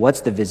say, what's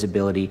the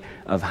visibility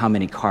of how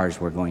many cars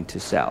we're going to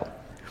sell?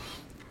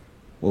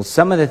 Well,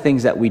 some of the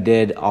things that we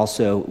did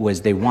also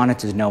was they wanted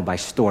to know by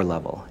store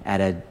level,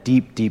 at a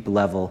deep, deep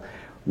level,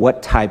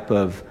 what type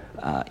of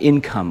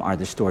income are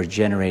the stores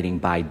generating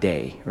by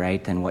day,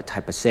 right? And what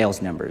type of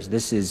sales numbers.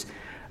 This is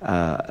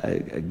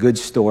a good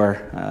store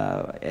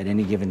at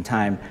any given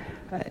time.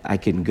 I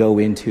can go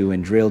into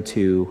and drill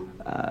to,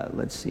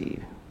 let's see,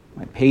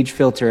 my page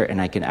filter,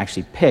 and I can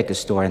actually pick a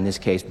store. In this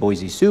case,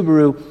 Boise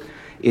Subaru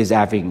is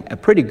having a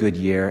pretty good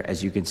year.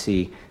 As you can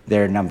see,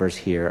 their numbers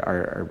here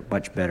are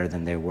much better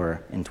than they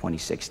were in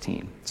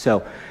 2016.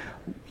 So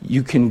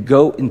you can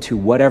go into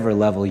whatever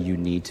level you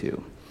need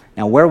to.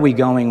 Now, where are we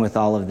going with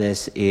all of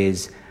this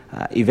is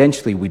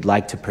eventually we'd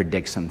like to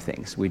predict some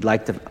things. We'd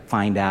like to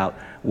find out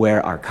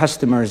where our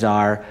customers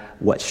are,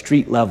 what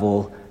street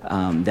level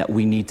that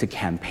we need to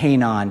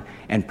campaign on,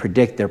 and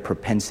predict their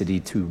propensity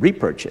to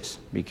repurchase,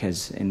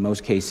 because in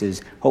most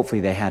cases,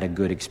 hopefully they had a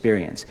good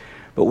experience.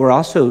 But we're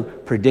also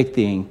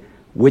predicting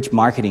which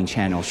marketing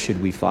channels should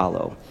we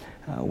follow.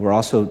 We're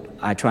also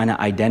trying to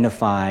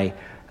identify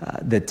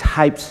the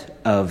types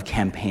of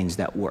campaigns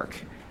that work,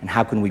 and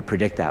how can we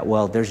predict that?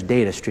 Well, there's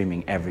data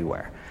streaming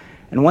everywhere.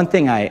 And one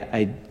thing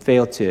I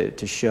failed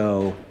to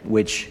show,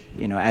 which,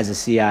 as a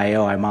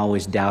CIO, I'm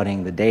always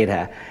doubting the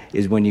data,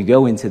 is when you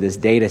go into this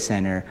data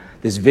center,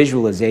 this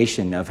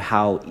visualization of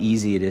how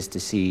easy it is to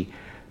see,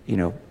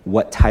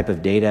 what type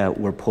of data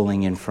we're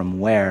pulling in from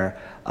where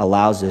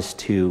allows us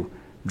to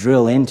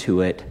drill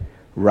into it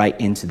right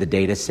into the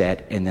data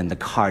set, and then the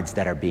cards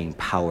that are being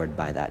powered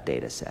by that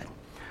data set.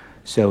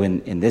 So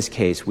in this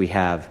case, we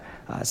have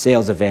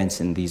sales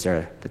events, and these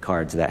are the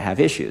cards that have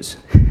issues,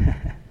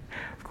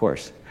 of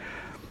course.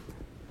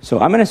 So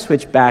I'm going to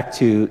switch back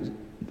to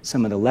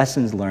some of the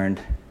lessons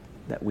learned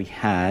that we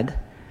had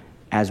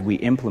as we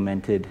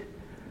implemented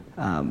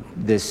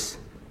this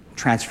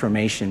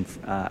transformation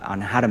on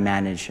how to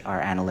manage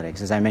our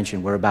analytics. As I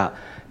mentioned, we're about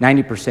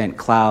 90%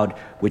 cloud,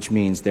 which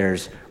means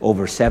there's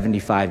over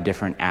 75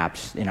 different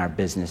apps in our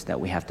business that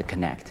we have to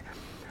connect.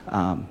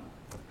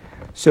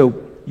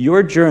 So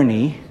your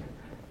journey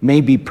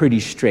may be pretty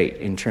straight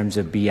in terms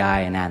of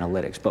BI and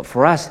analytics, but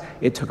for us,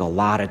 it took a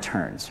lot of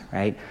turns,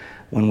 right?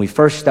 When we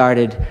first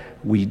started,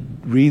 we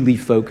really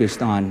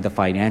focused on the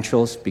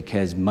financials,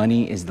 because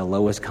money is the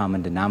lowest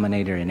common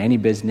denominator in any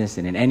business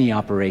and in any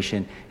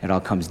operation. It all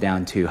comes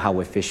down to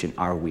how efficient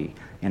are we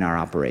in our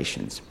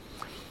operations.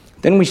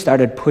 Then we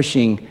started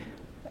pushing.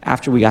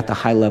 After we got the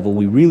high level,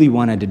 we really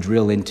wanted to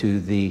drill into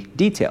the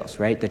details,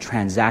 right? The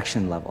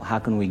transaction level. How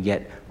can we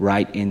get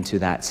right into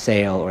that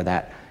sale or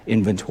that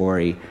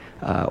inventory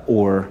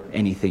or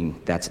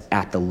anything that's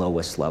at the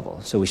lowest level?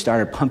 So we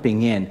started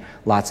pumping in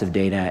lots of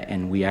data,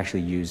 and we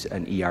actually use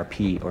an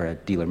ERP or a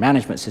dealer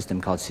management system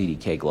called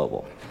CDK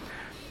Global.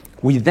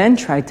 We then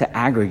tried to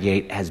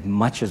aggregate as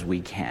much as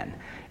we can.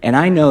 And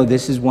I know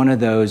this is one of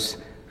those,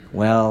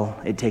 well,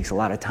 it takes a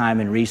lot of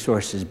time and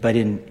resources, but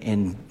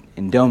in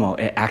Domo,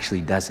 it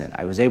actually doesn't.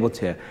 I was able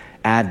to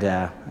add,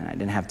 I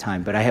didn't have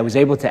time, but I was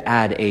able to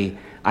add a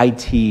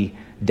IT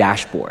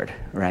dashboard,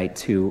 right,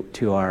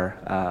 to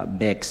our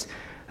mix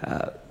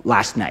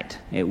last night.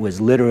 It was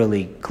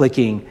literally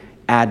clicking,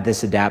 add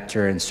this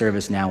adapter, and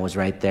ServiceNow was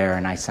right there,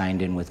 and I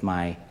signed in with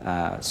my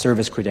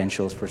service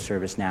credentials for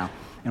ServiceNow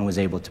and was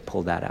able to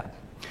pull that up.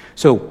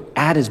 So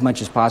add as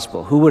much as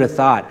possible. Who would have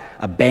thought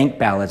a bank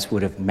balance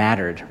would have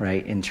mattered,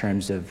 right, in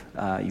terms of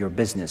your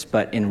business?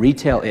 But in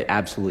retail, it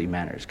absolutely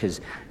matters, because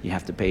you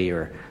have to pay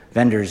your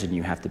vendors and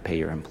you have to pay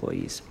your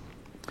employees.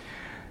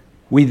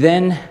 We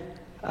then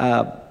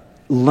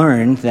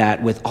learned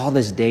that with all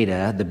this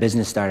data, the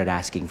business started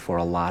asking for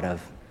a lot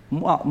of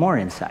more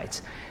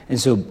insights. And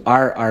so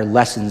our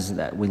lessons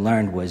that we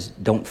learned was,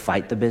 don't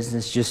fight the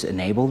business, just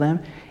enable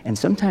them, and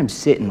sometimes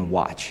sit and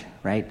watch,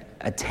 right?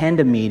 Attend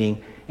a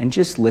meeting and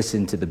just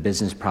listen to the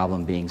business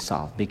problem being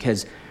solved,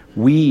 because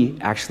we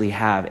actually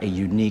have a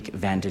unique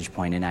vantage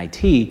point in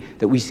IT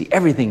that we see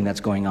everything that's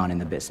going on in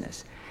the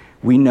business.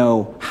 We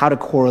know how to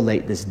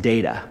correlate this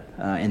data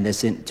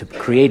to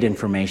create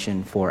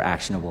information for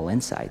actionable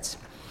insights.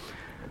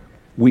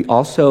 We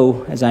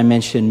also, as I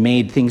mentioned,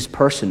 made things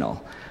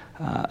personal,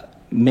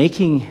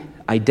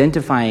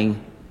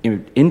 identifying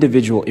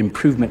individual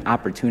improvement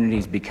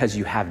opportunities because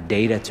you have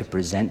data to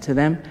present to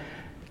them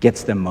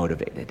gets them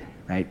motivated,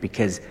 right?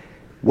 Because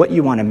what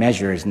you want to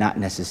measure is not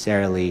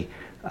necessarily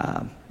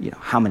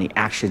how many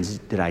actions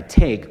did I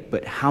take,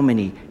 but how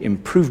many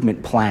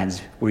improvement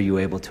plans were you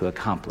able to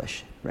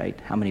accomplish, right?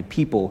 How many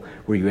people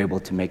were you able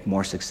to make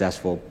more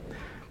successful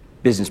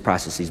business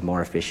processes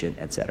more efficient,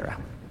 et cetera.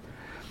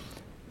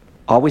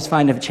 Always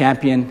find a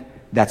champion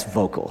that's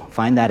vocal.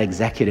 Find that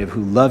executive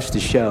who loves to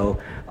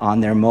show on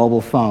their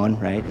mobile phone,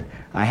 right?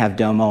 I have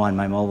Domo on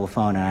my mobile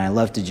phone, and I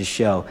love to just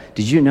show,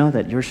 did you know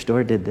that your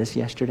store did this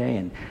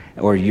yesterday?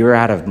 Or you're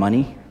out of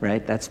money,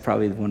 right? That's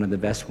probably one of the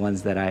best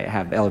ones that I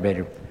have,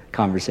 elevator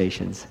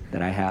conversations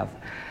that I have.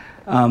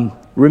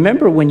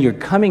 Remember, when you're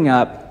coming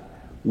up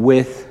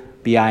with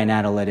BI and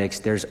analytics,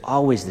 there's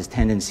always this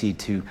tendency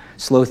to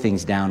slow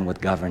things down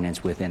with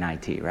governance within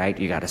IT, right?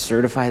 You got to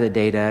certify the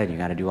data, and you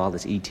got to do all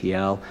this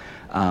ETL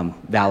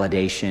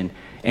validation.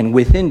 And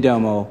within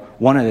Domo,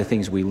 one of the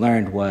things we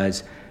learned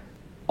was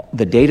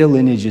the data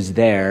lineage is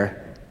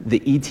there,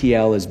 the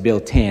ETL is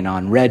built in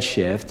on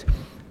Redshift,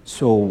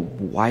 so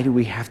why do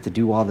we have to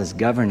do all this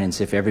governance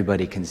if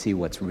everybody can see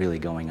what's really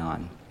going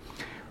on?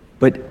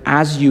 But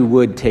as you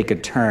would take a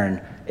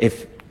turn,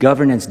 if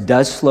governance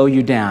does slow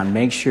you down,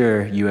 make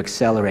sure you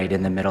accelerate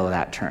in the middle of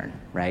that turn,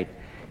 right?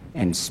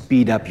 And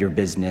speed up your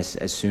business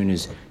as soon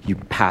as you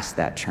pass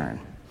that turn,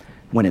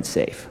 when it's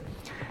safe.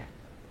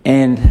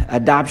 And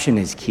adoption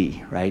is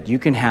key, right? You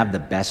can have the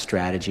best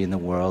strategy in the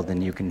world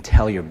and you can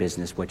tell your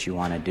business what you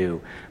want to do,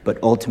 but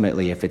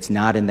ultimately, if it's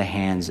not in the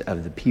hands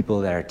of the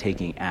people that are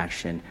taking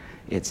action,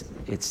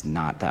 it's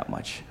not that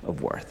much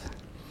of worth.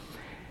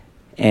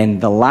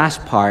 And the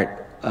last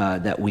part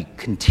that we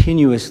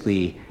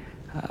continuously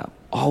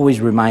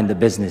always remind the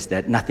business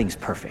that nothing's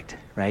perfect,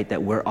 right?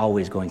 That we're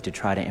always going to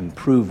try to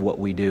improve what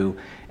we do,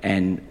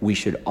 and we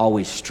should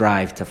always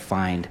strive to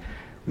find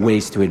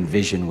ways to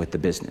envision with the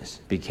business,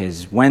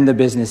 because when the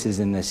business is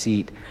in the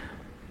seat,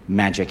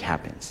 magic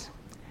happens.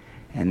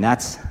 And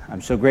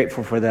I'm so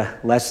grateful for the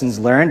lessons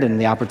learned and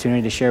the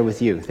opportunity to share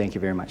with you. Thank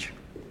you very much.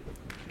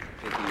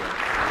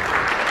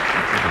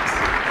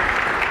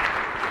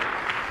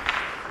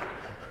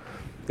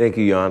 Thank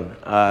you,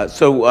 Jan.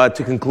 So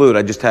to conclude,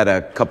 I just had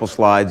a couple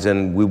slides,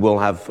 and we will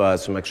have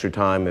some extra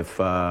time if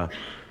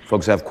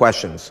folks have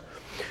questions.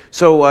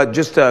 So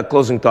just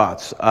closing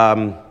thoughts.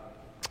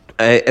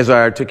 As I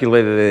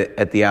articulated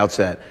at the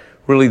outset,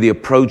 really the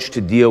approach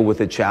to deal with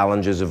the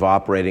challenges of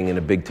operating in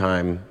a big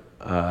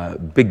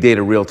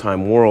data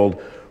real-time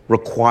world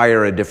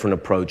require a different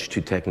approach to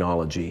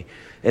technology.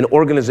 And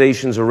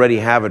organizations already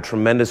have a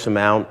tremendous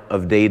amount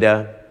of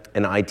data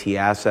and IT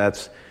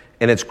assets,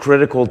 and it's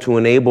critical to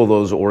enable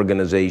those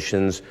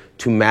organizations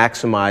to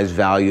maximize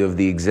value of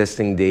the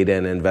existing data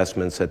and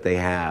investments that they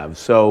have.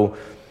 So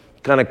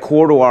kind of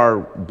core to our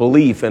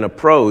belief and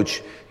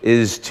approach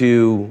is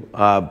to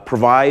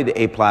provide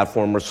a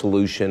platform or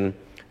solution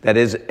that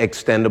is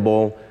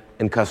extendable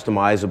and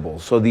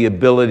customizable. So the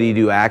ability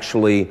to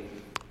actually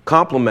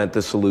complement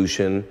the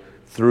solution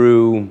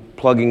through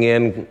plugging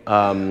in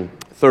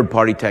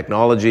third-party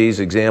technologies.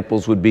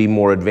 Examples would be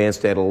more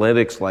advanced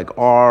analytics like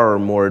R, or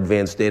more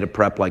advanced data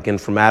prep like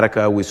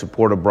Informatica. We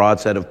support a broad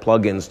set of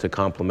plugins to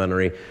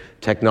complementary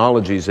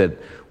technologies that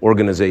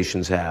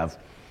organizations have.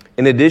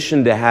 In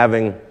addition to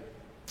having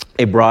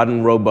a broad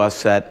and robust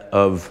set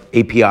of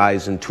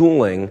APIs and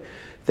tooling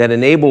that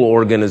enable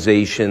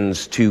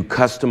organizations to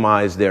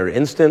customize their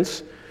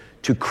instance,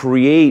 to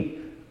create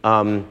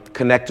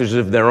connectors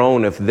of their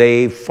own if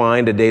they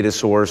find a data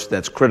source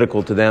that's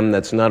critical to them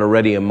that's not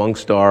already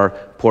amongst our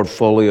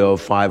portfolio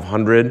of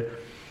 500.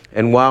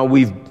 And while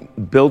we've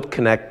built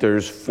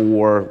connectors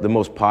for the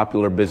most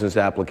popular business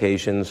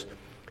applications,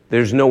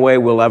 there's no way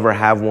we'll ever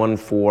have one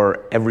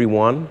for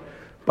everyone.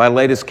 By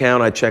latest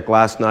count, I checked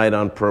last night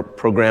on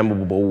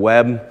Programmable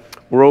Web,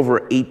 we're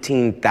over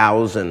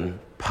 18,000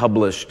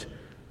 published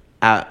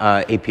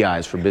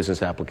APIs for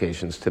business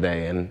applications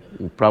today, and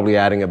we're probably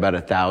adding about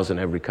 1,000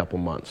 every couple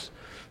months.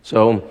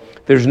 So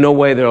there's no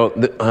way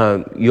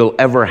you'll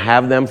ever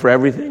have them for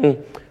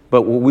everything,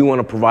 but what we want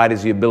to provide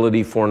is the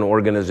ability for an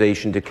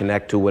organization to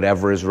connect to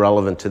whatever is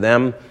relevant to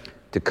them,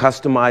 to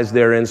customize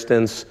their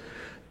instance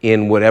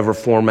in whatever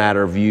format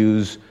or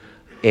views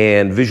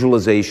and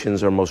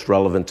visualizations are most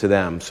relevant to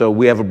them. So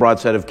we have a broad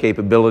set of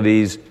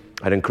capabilities.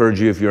 I'd encourage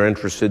you, if you're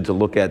interested, to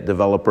look at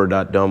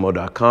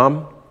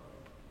developer.domo.com.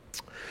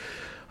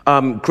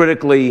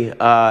 Critically,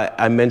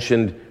 I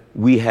mentioned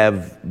we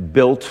have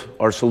built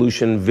our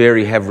solution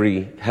very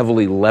heavily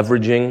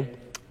leveraging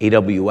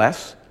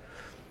AWS.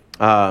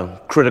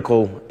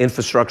 Critical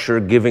infrastructure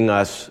giving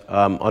us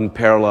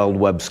unparalleled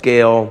web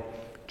scale,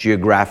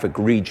 geographic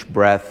reach,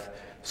 breadth,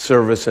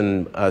 service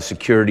and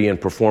security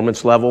and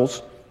performance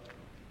levels.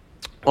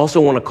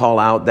 Also want to call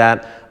out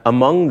that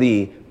among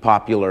the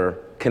popular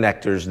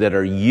connectors that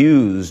are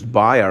used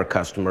by our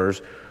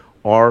customers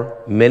are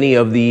many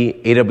of the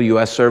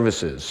AWS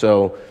services.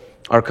 So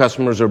our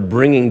customers are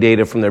bringing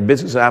data from their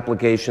business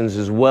applications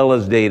as well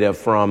as data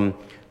from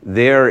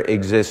their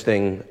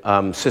existing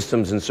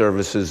systems and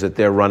services that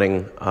they're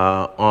running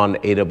on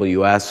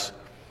AWS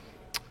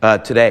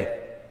today.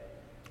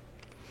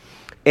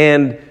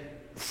 And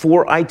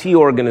for IT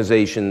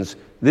organizations,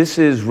 this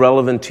is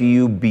relevant to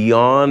you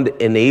beyond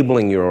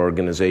enabling your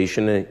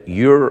organization.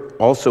 You're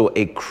also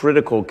a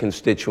critical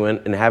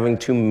constituent in having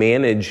to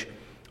manage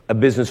a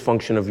business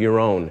function of your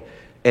own.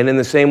 And in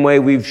the same way,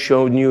 we've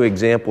shown you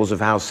examples of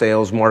how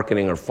sales,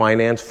 marketing, or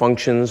finance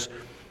functions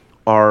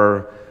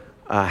are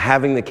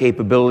having the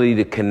capability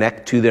to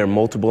connect to their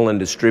multiple and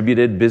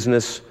distributed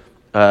business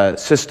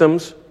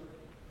systems.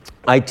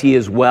 IT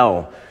as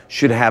well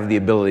should have the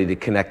ability to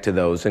connect to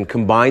those and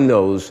combine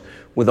those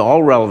with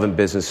all relevant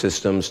business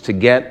systems to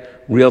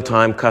get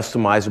real-time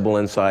customizable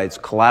insights,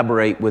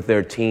 collaborate with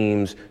their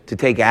teams to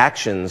take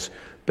actions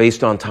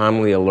based on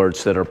timely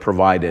alerts that are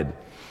provided.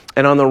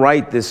 And on the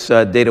right, this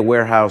data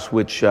warehouse,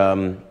 which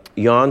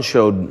Jan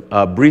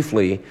showed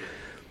briefly,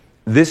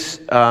 this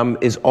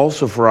is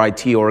also for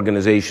IT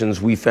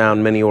organizations. We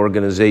found many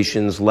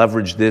organizations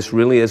leverage this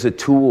really as a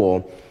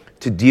tool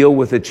to deal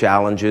with the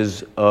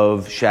challenges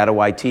of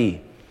shadow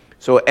IT.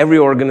 So every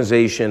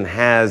organization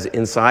has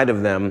inside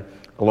of them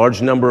a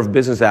large number of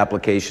business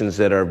applications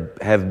that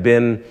have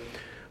been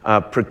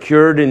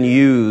procured and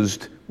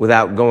used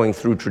without going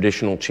through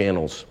traditional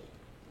channels.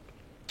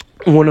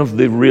 One of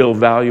the real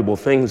valuable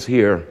things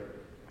here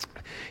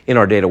in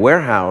our data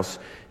warehouse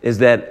is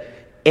that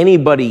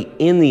anybody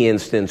in the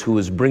instance who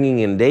is bringing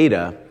in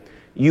data,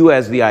 you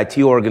as the IT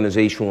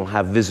organization will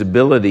have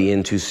visibility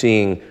into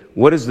seeing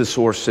what is the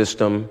source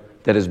system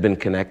that has been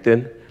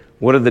connected,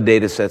 what are the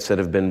data sets that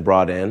have been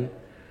brought in,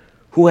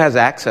 who has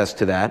access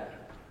to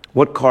that,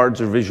 what cards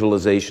or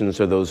visualizations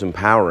are those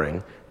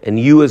empowering, and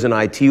you as an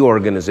IT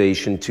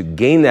organization to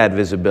gain that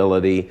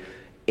visibility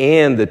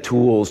and the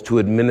tools to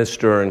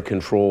administer and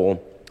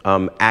control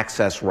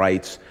access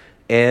rights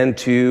and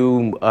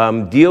to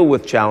deal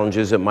with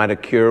challenges that might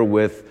occur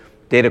with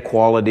data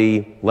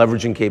quality,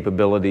 leveraging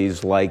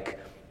capabilities like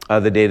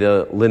the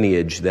data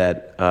lineage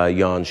that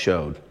Jan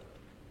showed.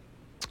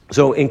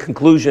 So in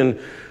conclusion,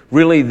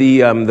 really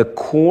the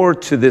core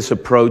to this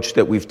approach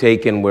that we've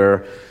taken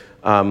where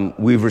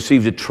we've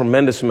received a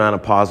tremendous amount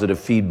of positive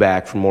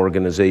feedback from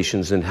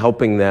organizations and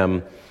helping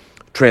them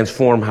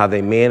transform how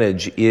they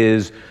manage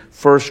is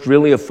first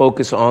really a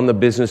focus on the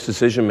business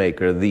decision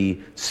maker, the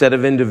set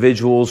of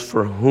individuals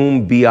for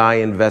whom BI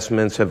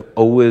investments have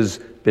always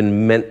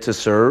been meant to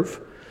serve,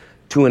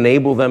 to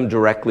enable them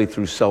directly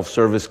through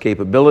self-service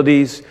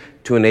capabilities,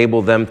 to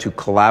enable them to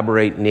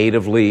collaborate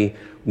natively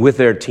with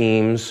their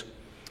teams.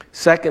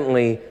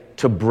 Secondly,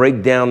 to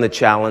break down the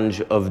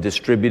challenge of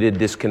distributed,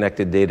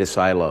 disconnected data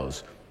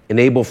silos,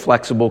 enable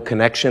flexible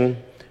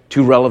connection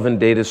to relevant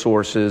data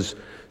sources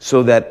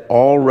so that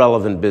all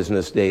relevant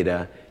business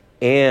data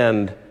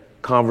and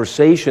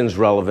conversations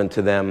relevant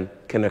to them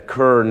can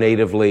occur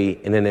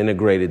natively in an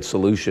integrated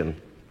solution.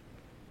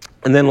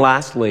 And then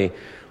lastly,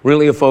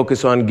 really a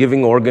focus on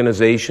giving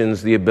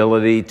organizations the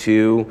ability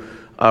to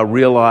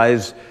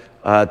realize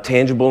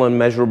tangible and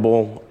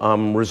measurable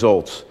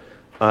results,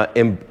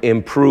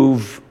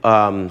 improve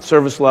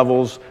service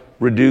levels,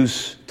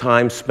 reduce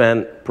time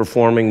spent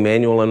performing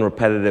manual and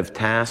repetitive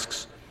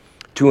tasks,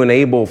 to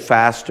enable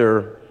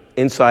faster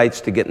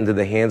insights to get into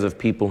the hands of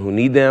people who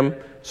need them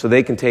so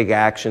they can take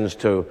actions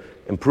to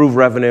improve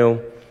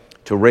revenue,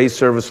 to raise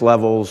service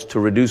levels, to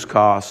reduce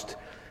cost,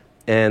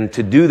 and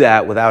to do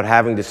that without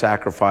having to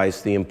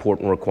sacrifice the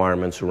important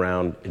requirements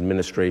around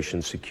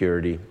administration,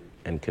 security,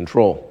 and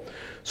control.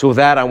 So with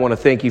that, I want to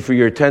thank you for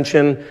your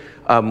attention.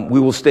 We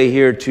will stay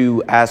here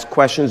to ask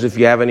questions if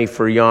you have any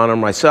for Jan or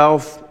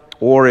myself,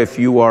 or if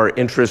you are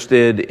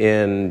interested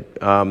in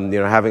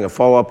having a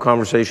follow-up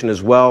conversation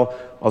as well,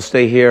 I'll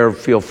stay here.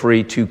 Feel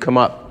free to come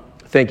up.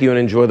 Thank you and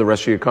enjoy the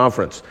rest of your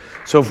conference.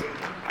 So,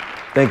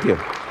 thank you.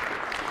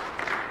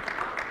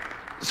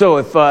 So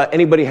if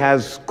anybody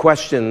has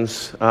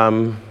questions,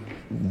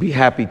 be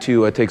happy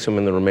to take some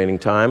in the remaining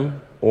time.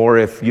 Or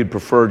if you'd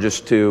prefer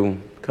just to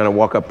kind of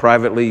walk up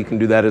privately, you can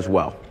do that as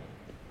well.